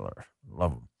spectacular.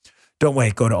 Love them. Don't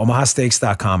wait. Go to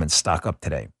omahasteaks.com and stock up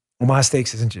today. Omaha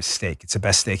Steaks isn't just steak. It's the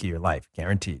best steak of your life,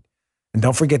 guaranteed. And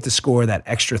don't forget to score that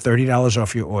extra $30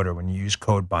 off your order when you use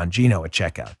code Bongino at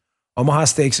checkout. Omaha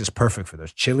Steaks is perfect for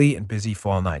those chilly and busy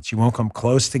fall nights. You won't come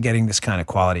close to getting this kind of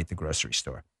quality at the grocery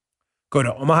store. Go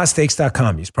to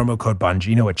omahasteaks.com. Use promo code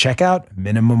Bongino at checkout.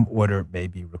 Minimum order may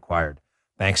be required.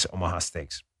 Thanks, Omaha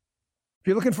Steaks. If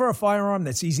you're looking for a firearm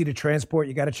that's easy to transport,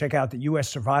 you got to check out the U.S.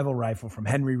 Survival Rifle from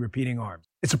Henry Repeating Arms.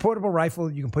 It's a portable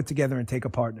rifle you can put together and take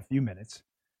apart in a few minutes.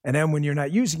 And then when you're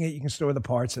not using it, you can store the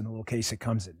parts in the little case it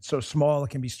comes in. It's so small, it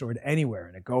can be stored anywhere,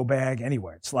 in a go bag,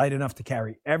 anywhere. It's light enough to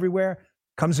carry everywhere.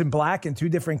 Comes in black and 2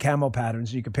 different camo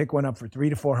patterns. You can pick one up for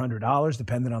 $300 to $400,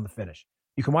 depending on the finish.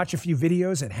 You can watch a few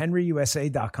videos at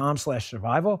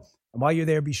henryusa.com/survival. And while you're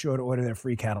there, be sure to order their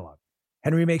free catalog.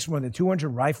 Henry makes more than 200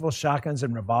 rifles, shotguns,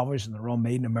 and revolvers, and they're all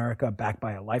made in America, backed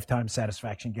by a lifetime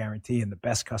satisfaction guarantee and the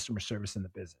best customer service in the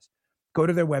business. Go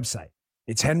to their website.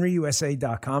 It's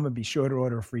henryusa.com and be sure to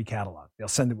order a free catalog. They'll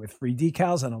send it with free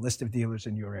decals and a list of dealers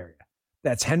in your area.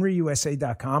 That's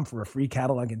henryusa.com for a free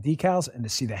catalog and decals and to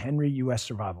see the Henry U.S.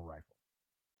 Survival Rifle.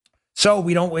 So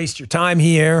we don't waste your time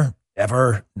here,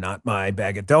 ever. Not my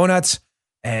bag of donuts.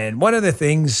 And one of the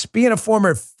things, being a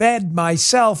former Fed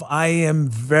myself, I am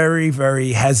very,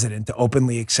 very hesitant to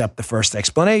openly accept the first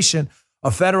explanation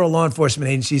of federal law enforcement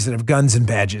agencies that have guns and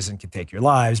badges and can take your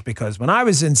lives, because when I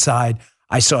was inside,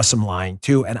 I saw some lying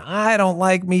too, and I don't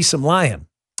like me some lying.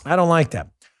 I don't like that.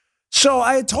 So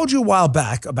I had told you a while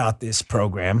back about this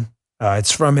program.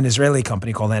 It's from an Israeli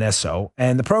company called NSO,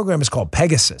 and the program is called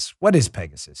Pegasus. What is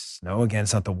Pegasus? No, again,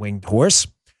 it's not the winged horse.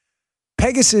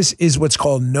 Pegasus is what's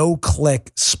called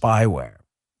no-click spyware.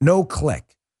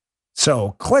 No-click.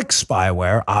 So click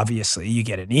spyware, obviously, you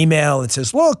get an email. It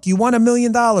says, look, you won $1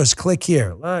 million. Click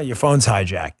here. Your phone's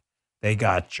hijacked. They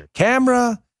got your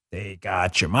camera. They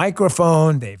got your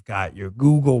microphone. They've got your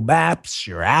Google Maps,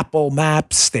 your Apple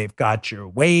Maps. They've got your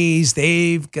Waze.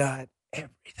 They've got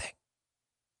everything.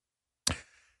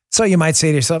 So you might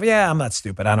say to yourself, yeah, I'm not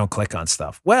stupid. I don't click on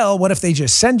stuff. Well, what if they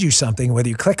just send you something, whether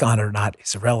you click on it or not,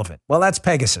 is irrelevant. Well, that's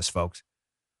Pegasus, folks.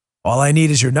 All I need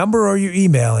is your number or your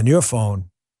email, and your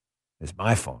phone is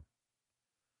my phone.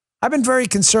 I've been very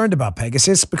concerned about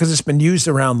Pegasus because it's been used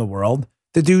around the world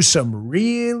to do some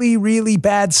really, really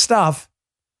bad stuff.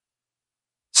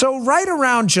 So right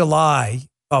around July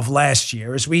of last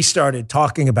year, as we started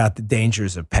talking about the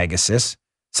dangers of Pegasus,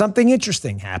 something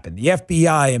interesting happened. The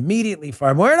FBI immediately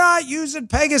fired, we're not using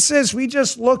Pegasus. We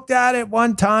just looked at it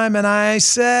one time and I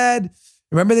said,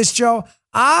 remember this, Joe?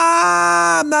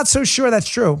 I'm not so sure that's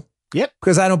true. Yep.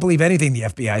 Because I don't believe anything the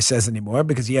FBI says anymore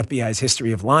because the FBI's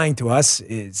history of lying to us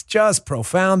is just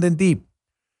profound and deep.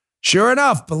 Sure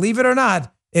enough, believe it or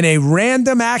not, in a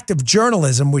random act of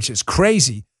journalism, which is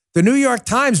crazy, the New York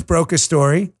Times broke a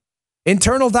story.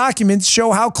 Internal documents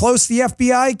show how close the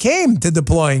FBI came to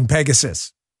deploying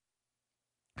Pegasus.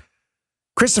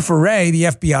 Christopher Wray, the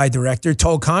FBI director,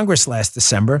 told Congress last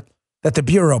December that the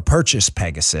Bureau purchased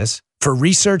Pegasus for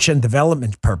research and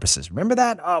development purposes. Remember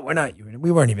that? Oh,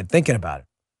 we weren't even thinking about it.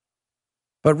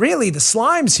 But really, the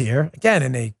slimes here, again,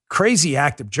 in a crazy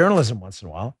act of journalism once in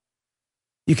a while,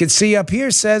 you can see up here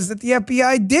says that the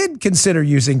FBI did consider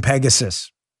using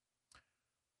Pegasus.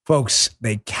 Folks,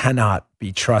 they cannot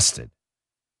be trusted.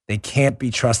 They can't be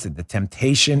trusted. The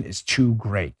temptation is too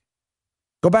great.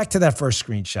 Go back to that first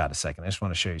screenshot a second. I just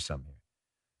want to show you something here.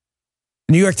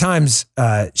 The New York Times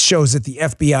shows that the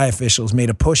FBI officials made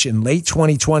a push in late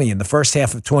 2020 and the first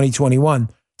half of 2021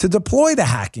 to deploy the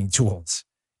hacking tools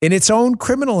in its own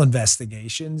criminal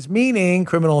investigations, meaning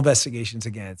criminal investigations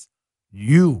against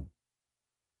you.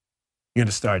 You're going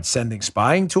to start sending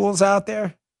spying tools out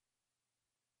there?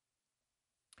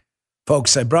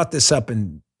 Folks, I brought this up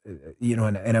and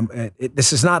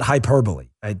this is not hyperbole.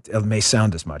 It may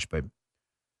sound as much, but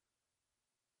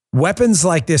weapons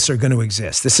like this are going to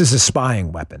exist. This is a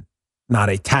spying weapon, not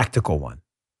a tactical one.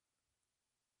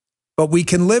 But we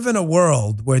can live in a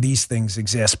world where these things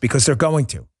exist because they're going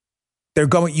to.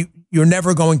 You're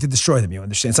never going to destroy them, you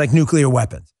understand? It's like nuclear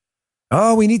weapons.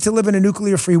 Oh, we need to live in a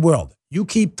nuclear-free world. You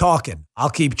keep talking. I'll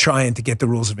keep trying to get the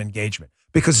rules of engagement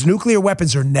because nuclear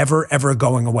weapons are never, ever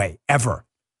going away, ever.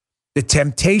 The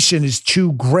temptation is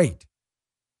too great.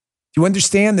 Do you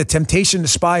understand? The temptation to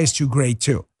spy is too great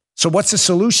too. So what's the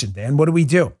solution, Dan? What do we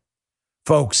do?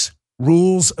 Folks,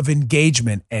 rules of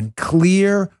engagement and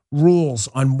clear rules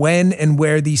on when and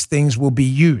where these things will be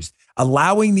used.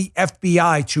 Allowing the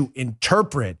FBI to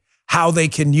interpret how they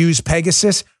can use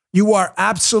Pegasus, you are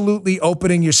absolutely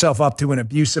opening yourself up to an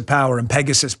abuse of power and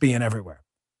Pegasus being everywhere.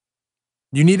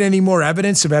 You need any more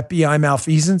evidence of FBI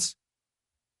malfeasance?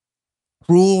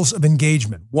 Rules of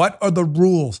engagement. What are the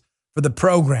rules for the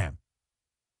program?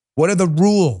 What are the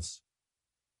rules?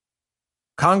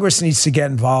 Congress needs to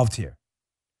get involved here.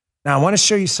 Now, I want to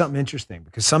show you something interesting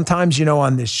because sometimes,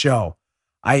 on this show,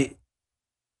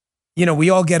 we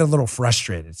all get a little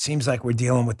frustrated. It seems like we're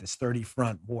dealing with this 30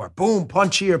 front war. Boom,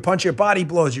 punch here, body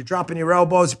blows. You're dropping your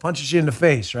elbows, he punches you in the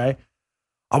face, right?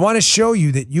 I want to show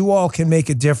you that you all can make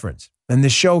a difference, and the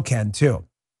show can too.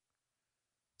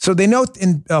 So they note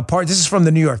in part, this is from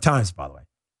the New York Times, by the way.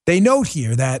 They note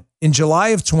here that in July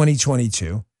of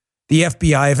 2022, the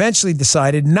FBI eventually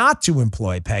decided not to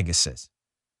employ Pegasus.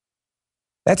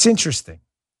 That's interesting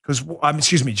because,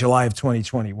 July of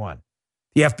 2021.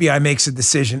 The FBI makes a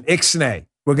decision, ixnay,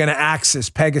 we're going to access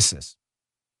Pegasus.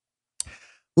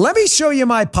 Let me show you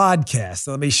my podcast.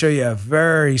 Let me show you a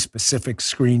very specific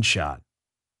screenshot.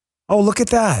 Oh, look at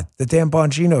that. The Dan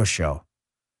Bongino Show,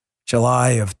 July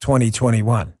of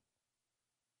 2021.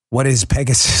 What is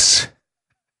Pegasus?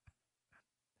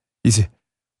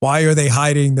 Why are they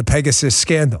hiding the Pegasus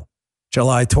scandal?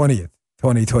 July 20th,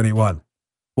 2021.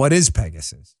 What is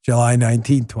Pegasus? July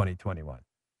 19th, 2021.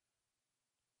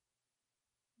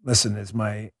 Listen, as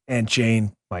my Aunt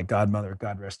Jane, my godmother,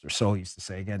 God rest her soul, used to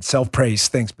say again, self-praise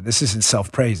stinks, but this isn't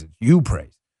self-praise. It's you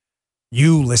praise.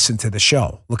 You listen to the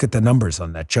show. Look at the numbers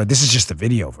on that show. This is just the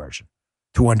video version.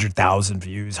 200,000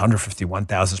 views,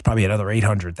 151,000. There's probably another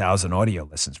 800,000 audio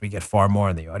listens. We get far more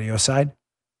on the audio side.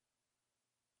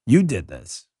 You did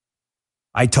this.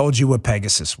 I told you what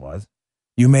Pegasus was.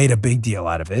 You made a big deal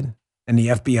out of it, and the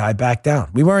FBI backed down.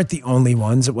 We weren't the only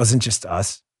ones. It wasn't just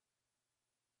us.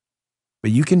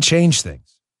 But you can change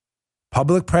things.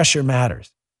 Public pressure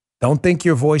matters. Don't think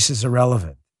your voice is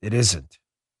irrelevant. It isn't.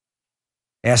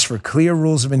 Ask for clear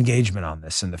rules of engagement on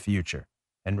this in the future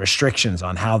and restrictions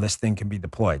on how this thing can be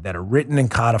deployed that are written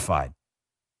and codified.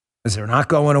 because they're not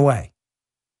going away.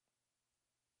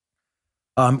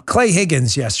 Clay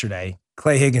Higgins yesterday.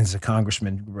 Clay Higgins, a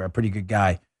congressman, a pretty good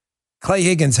guy. Clay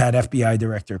Higgins had FBI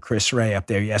Director Chris Wray up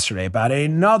there yesterday about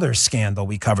another scandal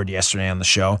we covered yesterday on the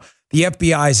show. The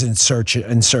FBI's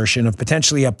insertion of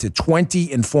potentially up to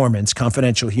 20 informants,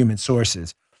 confidential human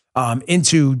sources,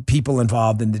 into people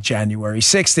involved in the January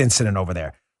 6th incident over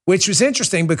there, which was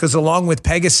interesting because along with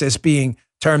Pegasus being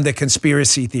termed a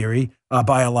conspiracy theory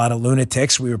by a lot of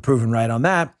lunatics, we were proven right on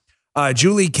that.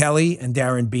 Julie Kelly and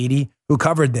Darren Beattie, who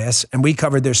covered this, and we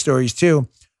covered their stories too,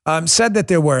 said that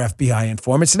there were FBI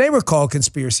informants, and they were called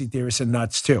conspiracy theorists and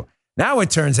nuts too. Now it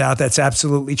turns out that's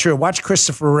absolutely true. Watch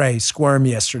Christopher Wray squirm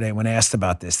yesterday when asked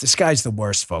about this. This guy's the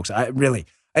worst, folks.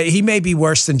 He may be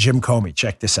worse than Jim Comey.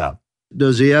 Check this out.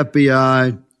 Does the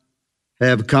FBI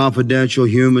have confidential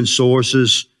human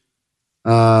sources?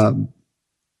 Did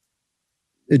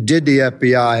the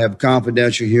FBI have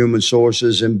confidential human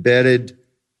sources embedded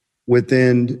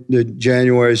within the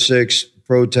January 6th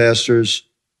protesters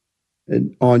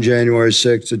on January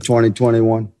 6th of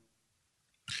 2021?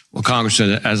 Well,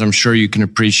 Congressman, as I'm sure you can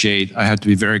appreciate, I have to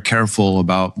be very careful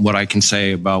about what I can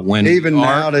say about when. Even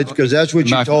now, because that's what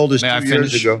you told us 2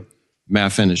 years ago. May I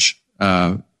finish?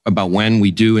 About when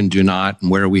we do and do not, and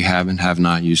where we have and have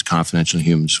not used confidential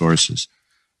human sources.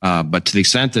 But to the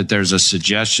extent that there's a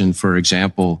suggestion, for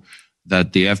example,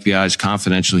 that the FBI's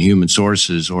confidential human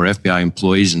sources or FBI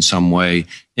employees in some way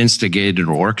instigated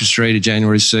or orchestrated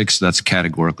January 6th, that's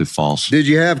categorically false. Did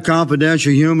you have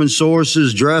confidential human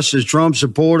sources dressed as Trump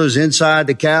supporters inside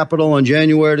the Capitol on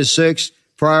January the 6th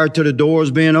prior to the doors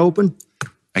being open?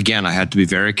 Again, I had to be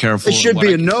very careful. It should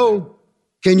be a no.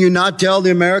 Can you not tell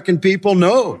the American people,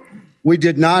 no, we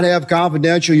did not have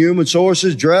confidential human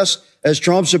sources dressed as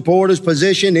Trump supporters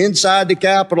positioned inside the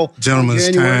Capitol? Gentleman's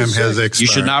time has expired. You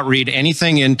should not read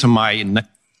anything into my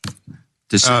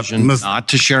decision not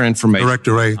to share information.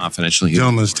 Director Wray, confidential human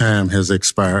gentleman's time has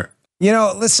expired. You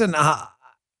know, listen,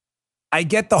 I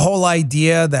get the whole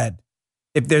idea that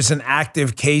if there's an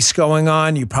active case going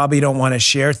on, you probably don't want to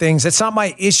share things. That's not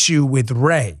my issue with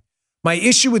Wray. My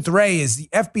issue with Wray is the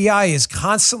FBI is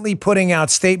constantly putting out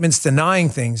statements denying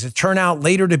things that turn out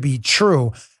later to be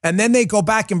true. And then they go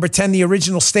back and pretend the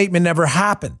original statement never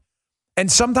happened.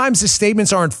 And sometimes the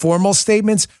statements aren't formal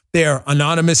statements. They're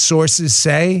anonymous sources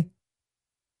say.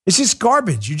 It's just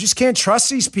garbage. You just can't trust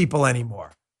these people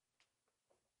anymore.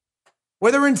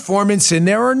 Whether informants in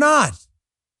there or not.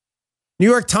 New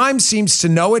York Times seems to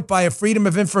know it by a Freedom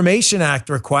of Information Act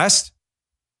request.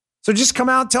 So just come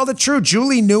out and tell the truth.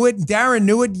 Julie knew it and Darren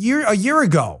knew it a year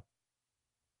ago.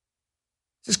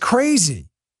 This is crazy.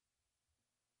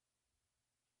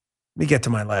 Let me get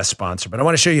to my last sponsor, but I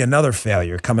want to show you another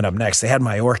failure coming up next. They had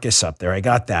Mayorkas up there. I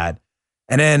got that.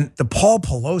 And then the Paul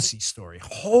Pelosi story.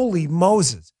 Holy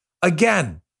Moses.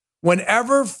 Again,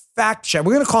 whenever fact check,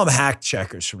 we're going to call them hack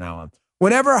checkers from now on.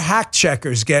 Whenever hack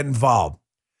checkers get involved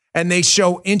and they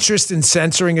show interest in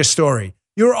censoring a story,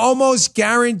 you're almost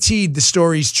guaranteed the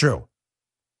story's true.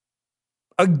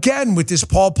 Again, with this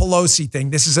Paul Pelosi thing,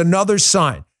 this is another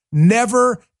sign.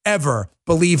 Never, ever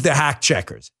believe the hack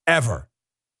checkers. Ever.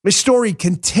 This story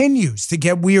continues to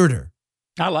get weirder.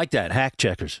 I like that. Hack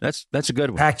checkers. That's a good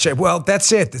one. Hack check. Well, that's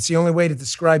it. That's the only way to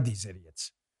describe these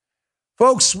idiots.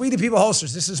 Folks, We the People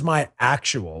holsters. This is my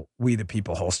actual We the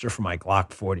People holster for my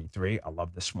Glock 43. I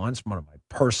love this one. It's one of my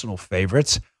personal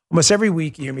favorites. Almost every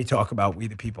week, you hear me talk about We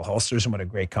the People holsters and what a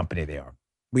great company they are.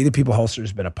 We the People holsters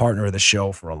has been a partner of the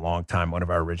show for a long time, one of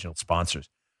our original sponsors.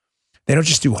 They don't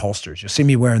just do holsters. You'll see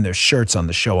me wearing their shirts on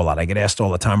the show a lot. I get asked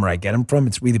all the time where I get them from.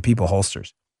 It's We the People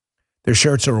holsters. Their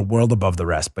shirts are a world above the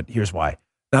rest, but here's why.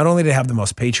 Not only do they have the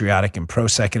most patriotic and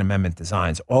pro-Second Amendment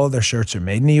designs, all of their shirts are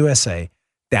made in the USA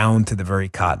down to the very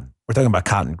cotton. We're talking about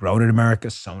cotton grown in America,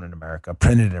 sewn in America,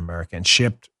 printed in America, and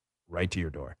shipped right to your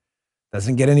door.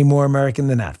 Doesn't get any more American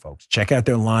than that, folks. Check out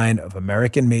their line of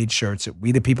American-made shirts at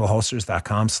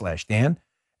wethepeopleholsters.com/Dan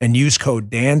and use code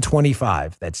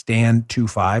DAN25, that's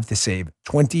DAN25, to save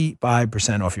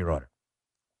 25% off your order.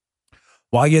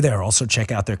 While you're there, also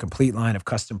check out their complete line of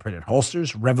custom-printed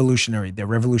holsters, their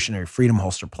revolutionary Freedom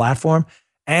Holster platform,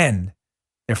 and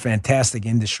their fantastic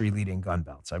industry-leading gun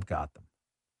belts. I've got them.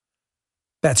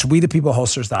 That's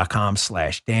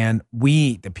wethepeopleholsters.com/Dan,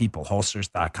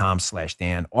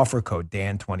 wethepeopleholsters.com/Dan, offer code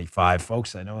Dan25.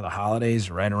 Folks, I know the holidays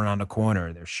are right around the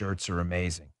corner. Their shirts are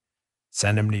amazing.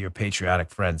 Send them to your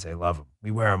patriotic friends. They love them. We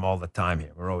wear them all the time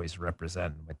here. We're always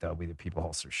representing with We the People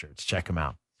holster shirts. Check them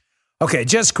out. Okay,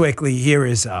 just quickly, here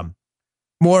is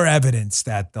more evidence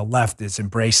that the left has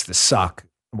embraced the suck,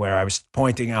 where I was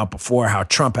pointing out before how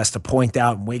Trump has to point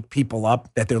out and wake people up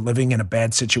that they're living in a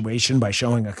bad situation by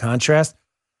showing a contrast.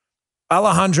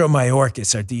 Alejandro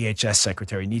Mayorkas, our DHS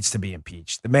secretary, needs to be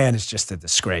impeached. The man is just a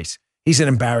disgrace. He's an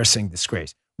embarrassing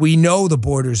disgrace. We know the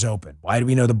border's open. Why do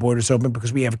we know the border's open?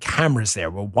 Because we have cameras there.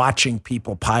 We're watching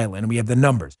people pile in, and we have the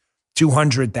numbers.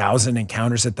 200,000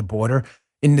 encounters at the border.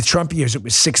 In the Trump years, it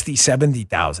was 60,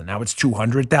 70,000. Now it's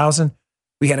 200,000.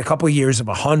 We had a couple of years of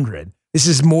 100. This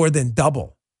is more than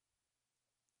double.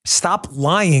 Stop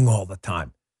lying all the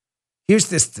time. Here's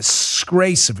this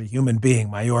disgrace of a human being,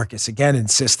 Mayorkas, again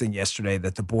insisting yesterday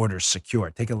that the border's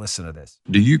secure. Take a listen to this.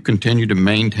 Do you continue to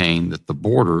maintain that the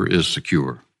border is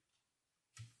secure?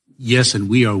 Yes, and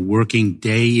we are working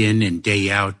day in and day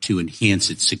out to enhance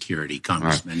its security,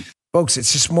 Congressman. Right. Folks,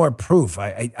 it's just more proof.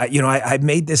 I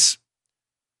made this.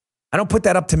 I don't put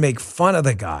that up to make fun of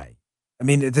the guy. I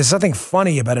mean, there's nothing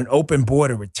funny about an open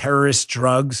border with terrorists,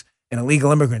 drugs, and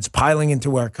illegal immigrants piling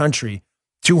into our country,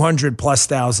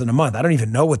 200,000+ a month. I don't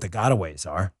even know what the gotaways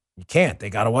are. You can't. They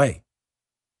got away.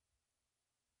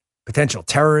 Potential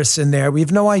terrorists in there. We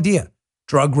have no idea.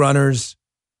 Drug runners,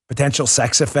 potential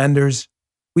sex offenders.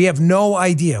 We have no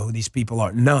idea who these people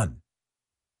are. None.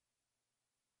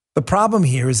 The problem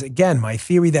here is, again, my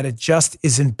theory that it just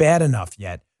isn't bad enough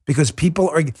yet because people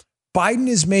are. Biden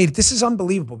has made, this is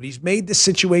unbelievable, but he's made the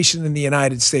situation in the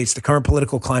United States, the current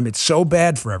political climate, so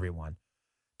bad for everyone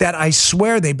that I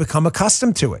swear they become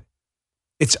accustomed to it.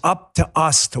 It's up to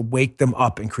us to wake them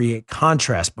up and create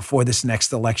contrast before this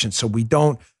next election so we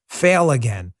don't fail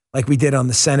again like we did on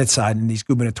the Senate side in these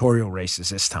gubernatorial races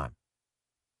this time.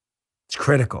 It's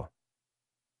critical.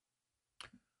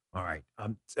 All right.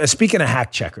 Speaking of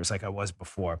hack checkers, like I was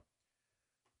before,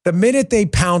 the minute they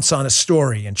pounce on a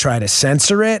story and try to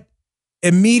censor it,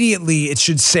 immediately it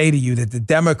should say to you that the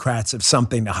Democrats have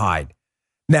something to hide.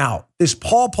 Now, this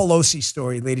Paul Pelosi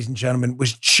story, ladies and gentlemen,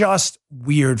 was just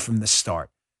weird from the start.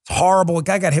 It's horrible. A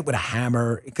guy got hit with a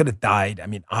hammer. It could have died. I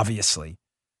mean, obviously.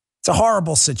 It's a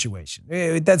horrible situation.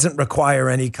 It doesn't require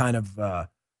any kind of,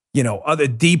 other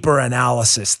deeper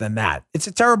analysis than that. It's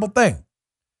a terrible thing.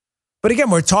 But again,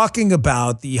 we're talking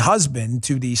about the husband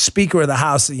to the Speaker of the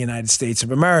House of the United States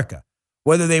of America.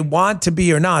 Whether they want to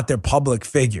be or not, they're public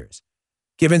figures.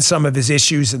 Given some of his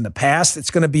issues in the past,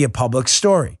 it's going to be a public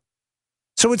story.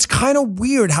 So it's kind of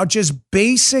weird how just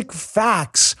basic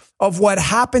facts of what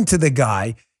happened to the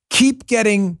guy keep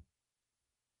getting,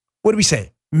 what do we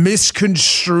say,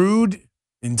 misconstrued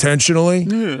intentionally?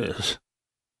 Yes.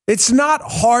 It's not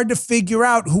hard to figure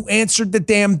out who answered the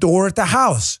damn door at the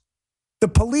house. The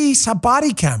police have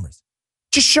body cameras.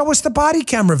 Just show us the body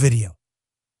camera video.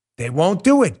 They won't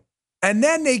do it. And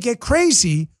then they get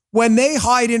crazy when they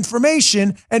hide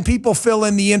information and people fill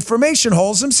in the information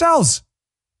holes themselves.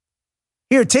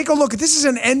 Here, take a look. This is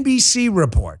an NBC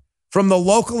report from the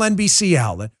local NBC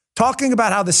outlet talking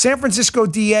about how the San Francisco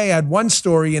DA had one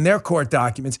story in their court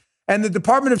documents and the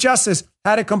Department of Justice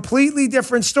had a completely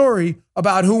different story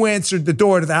about who answered the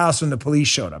door to the house when the police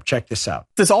showed up. Check this out.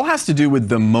 This all has to do with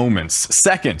the moments,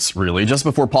 seconds really, just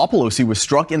before Paul Pelosi was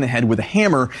struck in the head with a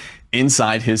hammer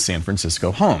inside his San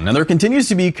Francisco home. Now, there continues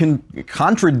to be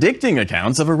contradicting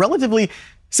accounts of a relatively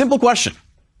simple question.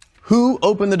 Who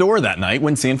opened the door that night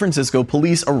when San Francisco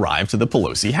police arrived to the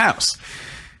Pelosi house?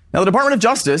 Now, the Department of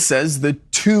Justice says the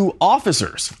two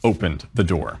officers opened the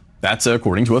door. That's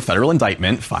according to a federal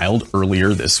indictment filed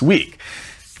earlier this week.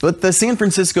 But the San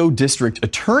Francisco District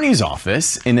Attorney's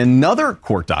Office, in another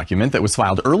court document that was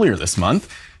filed earlier this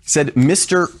month, said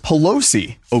Mr.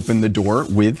 Pelosi opened the door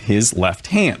with his left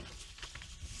hand.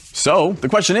 So the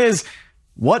question is,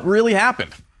 what really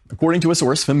happened? According to a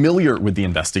source familiar with the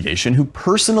investigation who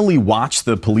personally watched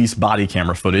the police body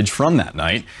camera footage from that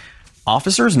night,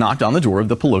 officers knocked on the door of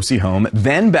the Pelosi home,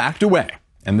 then backed away.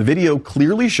 And the video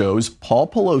clearly shows Paul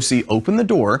Pelosi open the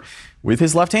door with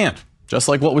his left hand, just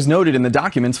like what was noted in the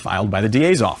documents filed by the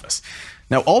DA's office.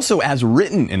 Now, also as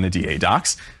written in the DA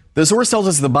docs, the source tells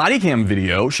us the body cam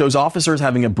video shows officers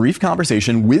having a brief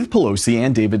conversation with Pelosi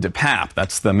and David DePape,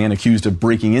 that's the man accused of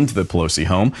breaking into the Pelosi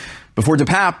home, before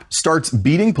DePape starts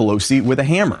beating Pelosi with a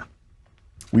hammer.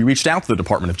 We reached out to the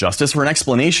Department of Justice for an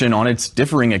explanation on its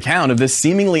differing account of this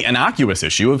seemingly innocuous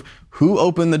issue of who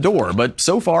opened the door, but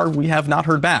so far we have not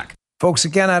heard back. Folks,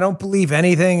 again, I don't believe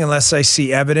anything unless I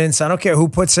see evidence. I don't care who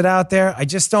puts it out there. I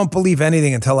just don't believe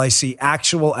anything until I see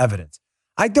actual evidence.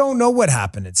 I don't know what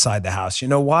happened inside the house. You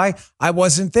know why? I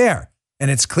wasn't there. And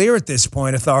it's clear at this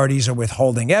point authorities are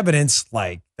withholding evidence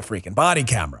like the freaking body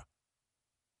camera.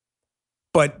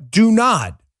 But do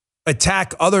not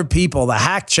attack other people, the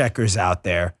hack checkers out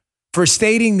there, for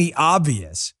stating the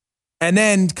obvious and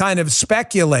then kind of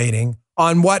speculating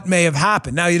on what may have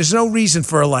happened. Now, there's no reason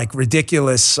for like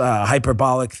ridiculous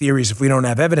hyperbolic theories if we don't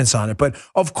have evidence on it. But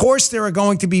of course, there are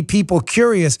going to be people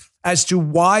curious as to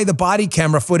why the body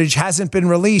camera footage hasn't been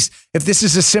released if this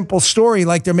is a simple story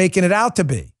like they're making it out to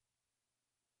be.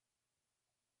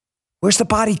 Where's the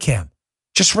body cam?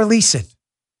 Just release it.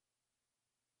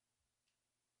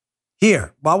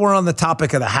 Here, while we're on the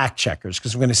topic of the hack checkers,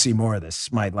 because we're going to see more of this.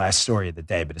 It's my last story of the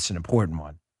day, but it's an important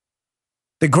one.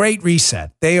 The Great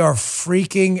Reset. They are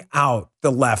freaking out,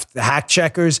 the left, the hack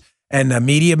checkers and the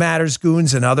Media Matters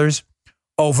goons and others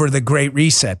over the Great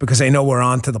Reset because they know we're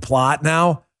on to the plot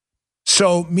now.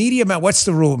 So what's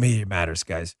the rule of Media Matters,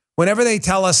 guys? Whenever they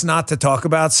tell us not to talk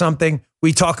about something,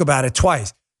 we talk about it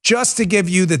twice just to give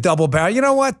you the double barrel. You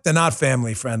know what? They're not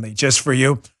family friendly, just for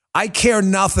you. I care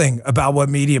nothing about what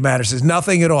Media Matters is,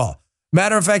 nothing at all.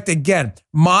 Matter of fact, again,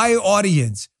 my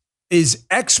audience is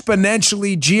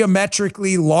exponentially,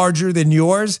 geometrically larger than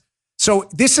yours. So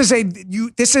you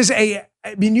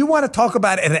want to talk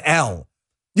about an L.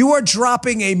 You are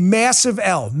dropping a massive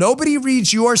L. Nobody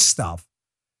reads your stuff,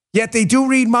 yet they do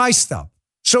read my stuff.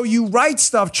 So you write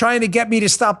stuff trying to get me to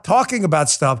stop talking about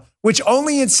stuff, which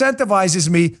only incentivizes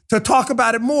me to talk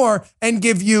about it more and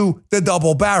give you the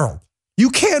double barrel. You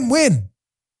can't win.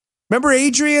 Remember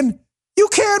Adrian? You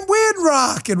can't win,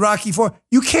 Rock, in Rocky IV.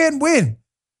 You can't win.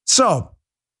 So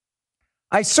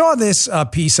I saw this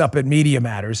piece up at Media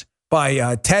Matters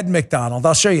by Ted McDonald.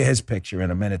 I'll show you his picture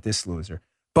in a minute, this loser.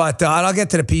 But I'll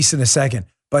get to the piece in a second.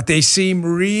 But they seem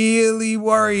really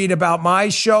worried about my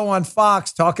show on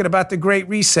Fox talking about the Great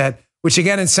Reset, which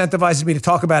again incentivizes me to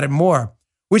talk about it more,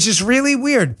 which is really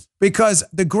weird because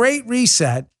the Great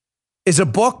Reset is a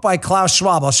book by Klaus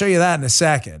Schwab. I'll show you that in a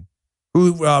second,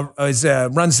 who runs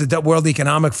the World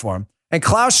Economic Forum. And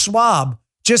Klaus Schwab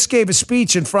just gave a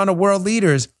speech in front of world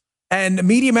leaders, and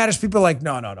Media Matters people are like,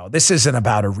 no, this isn't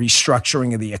about a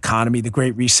restructuring of the economy, the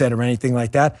Great Reset, or anything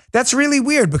like that. That's really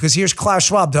weird because here's Klaus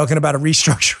Schwab talking about a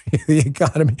restructuring of the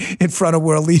economy in front of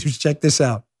world leaders. Check this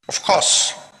out. Of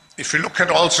course, if you look at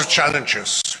all the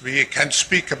challenges, we can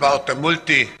speak about the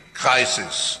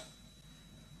multi-crisis,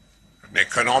 an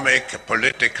economic, a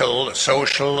political, a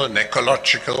social, an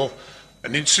ecological,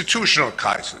 an institutional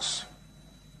crisis.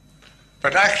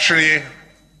 But actually,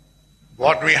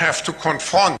 what we have to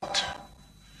confront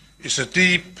is a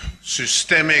deep,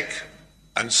 systemic,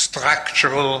 and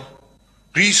structural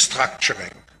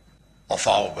restructuring of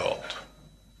our world.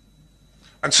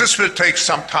 And this will take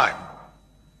some time.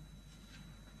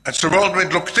 And the world will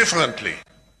look differently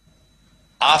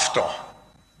after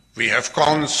we have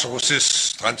gone through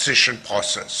this transition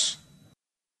process.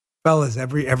 Fellas,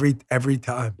 every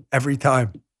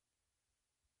time.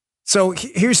 So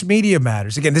here's Media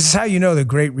Matters. Again, this is how you know the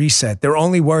Great Reset. They're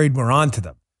only worried we're on to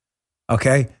them.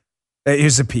 Okay?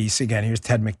 Here's the piece. Again, here's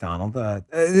Ted McDonald.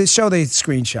 Show the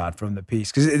screenshot from the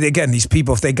piece. Because, again, these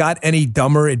people, if they got any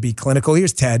dumber, it'd be clinical.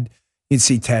 Here's Ted. You'd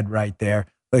see Ted right there.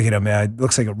 Look at him.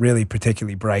 Looks like a really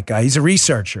particularly bright guy. He's a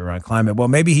researcher on climate. Well,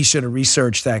 maybe he should have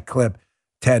researched that clip.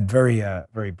 Ted,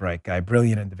 very bright guy.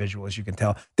 Brilliant individual, as you can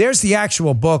tell. There's the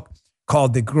actual book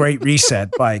called The Great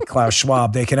Reset by Klaus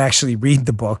Schwab. They can actually read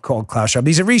the book called Klaus Schwab.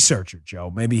 He's a researcher,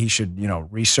 Joe. Maybe he should,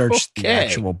 research the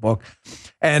actual book.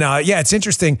 And it's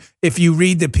interesting. If you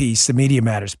read the piece, the Media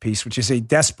Matters piece, which is a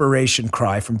desperation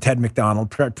cry from Ted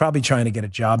McDonald, probably trying to get a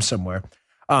job somewhere.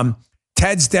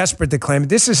 Ted's desperate to claim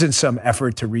this isn't some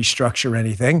effort to restructure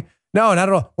anything. No, not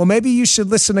at all. Well, maybe you should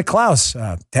listen to Klaus,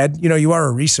 Ted. You are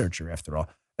a researcher after all.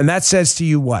 And that says to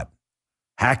you what?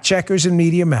 Hack checkers and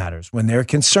Media Matters, when they're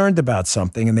concerned about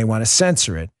something and they want to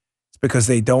censor it, it's because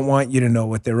they don't want you to know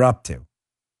what they're up to,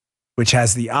 which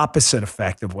has the opposite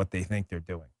effect of what they think they're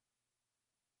doing.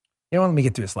 Let me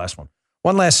get to this last one.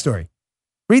 One last story.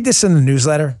 Read this in the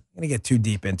newsletter. I'm going to get too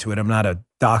deep into it. I'm not a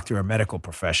doctor or medical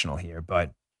professional here,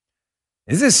 but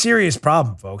this is a serious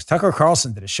problem, folks. Tucker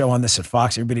Carlson did a show on this at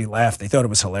Fox. Everybody laughed. They thought it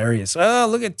was hilarious. Oh,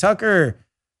 look at Tucker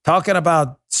talking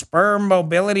about sperm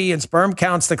mobility and sperm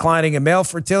counts declining and male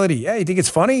fertility. Yeah, you think it's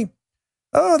funny?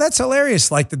 Oh, that's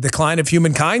hilarious. Like the decline of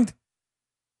humankind.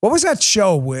 What was that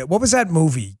show? What was that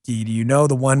movie? Do you know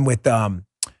the one with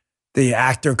the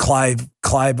actor Clive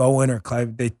Owen or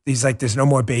Clive? He's like, there's no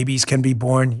more babies can be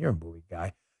born. You're a movie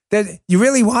guy. You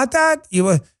really want that?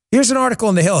 Here's an article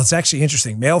in The Hill. It's actually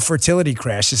interesting. Male fertility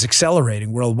crash is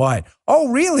accelerating worldwide. Oh,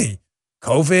 really?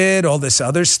 COVID, all this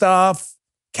other stuff,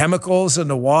 chemicals in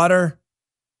the water,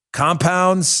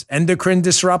 compounds, endocrine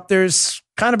disruptors,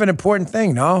 kind of an important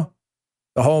thing, no?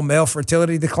 The whole male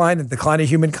fertility decline and decline of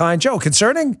humankind. Joe,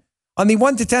 concerning? On the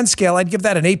 1 to 10 scale, I'd give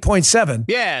that an 8.7.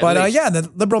 Yeah. But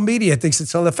the liberal media thinks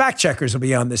it's so. The fact checkers will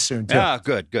be on this soon, too. Ah,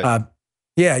 good.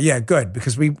 Yeah, good,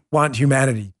 because we want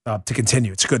humanity to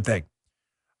continue. It's a good thing.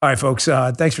 All right, folks,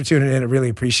 thanks for tuning in. I really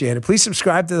appreciate it. Please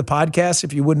subscribe to the podcast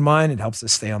if you wouldn't mind. It helps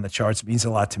us stay on the charts. It means a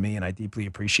lot to me, and I deeply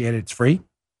appreciate it. It's free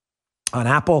on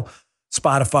Apple,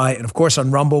 Spotify, and, of course,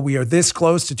 on Rumble. We are this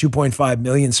close to 2.5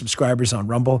 million subscribers on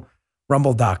Rumble,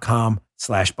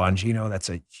 rumble.com/Bongino. That's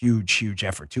a huge, huge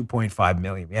effort, 2.5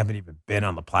 million. We haven't even been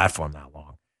on the platform that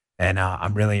long, and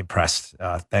I'm really impressed.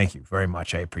 Thank you very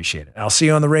much. I appreciate it. I'll see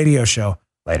you on the radio show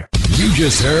later. You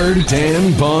just heard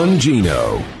Dan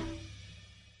Bongino.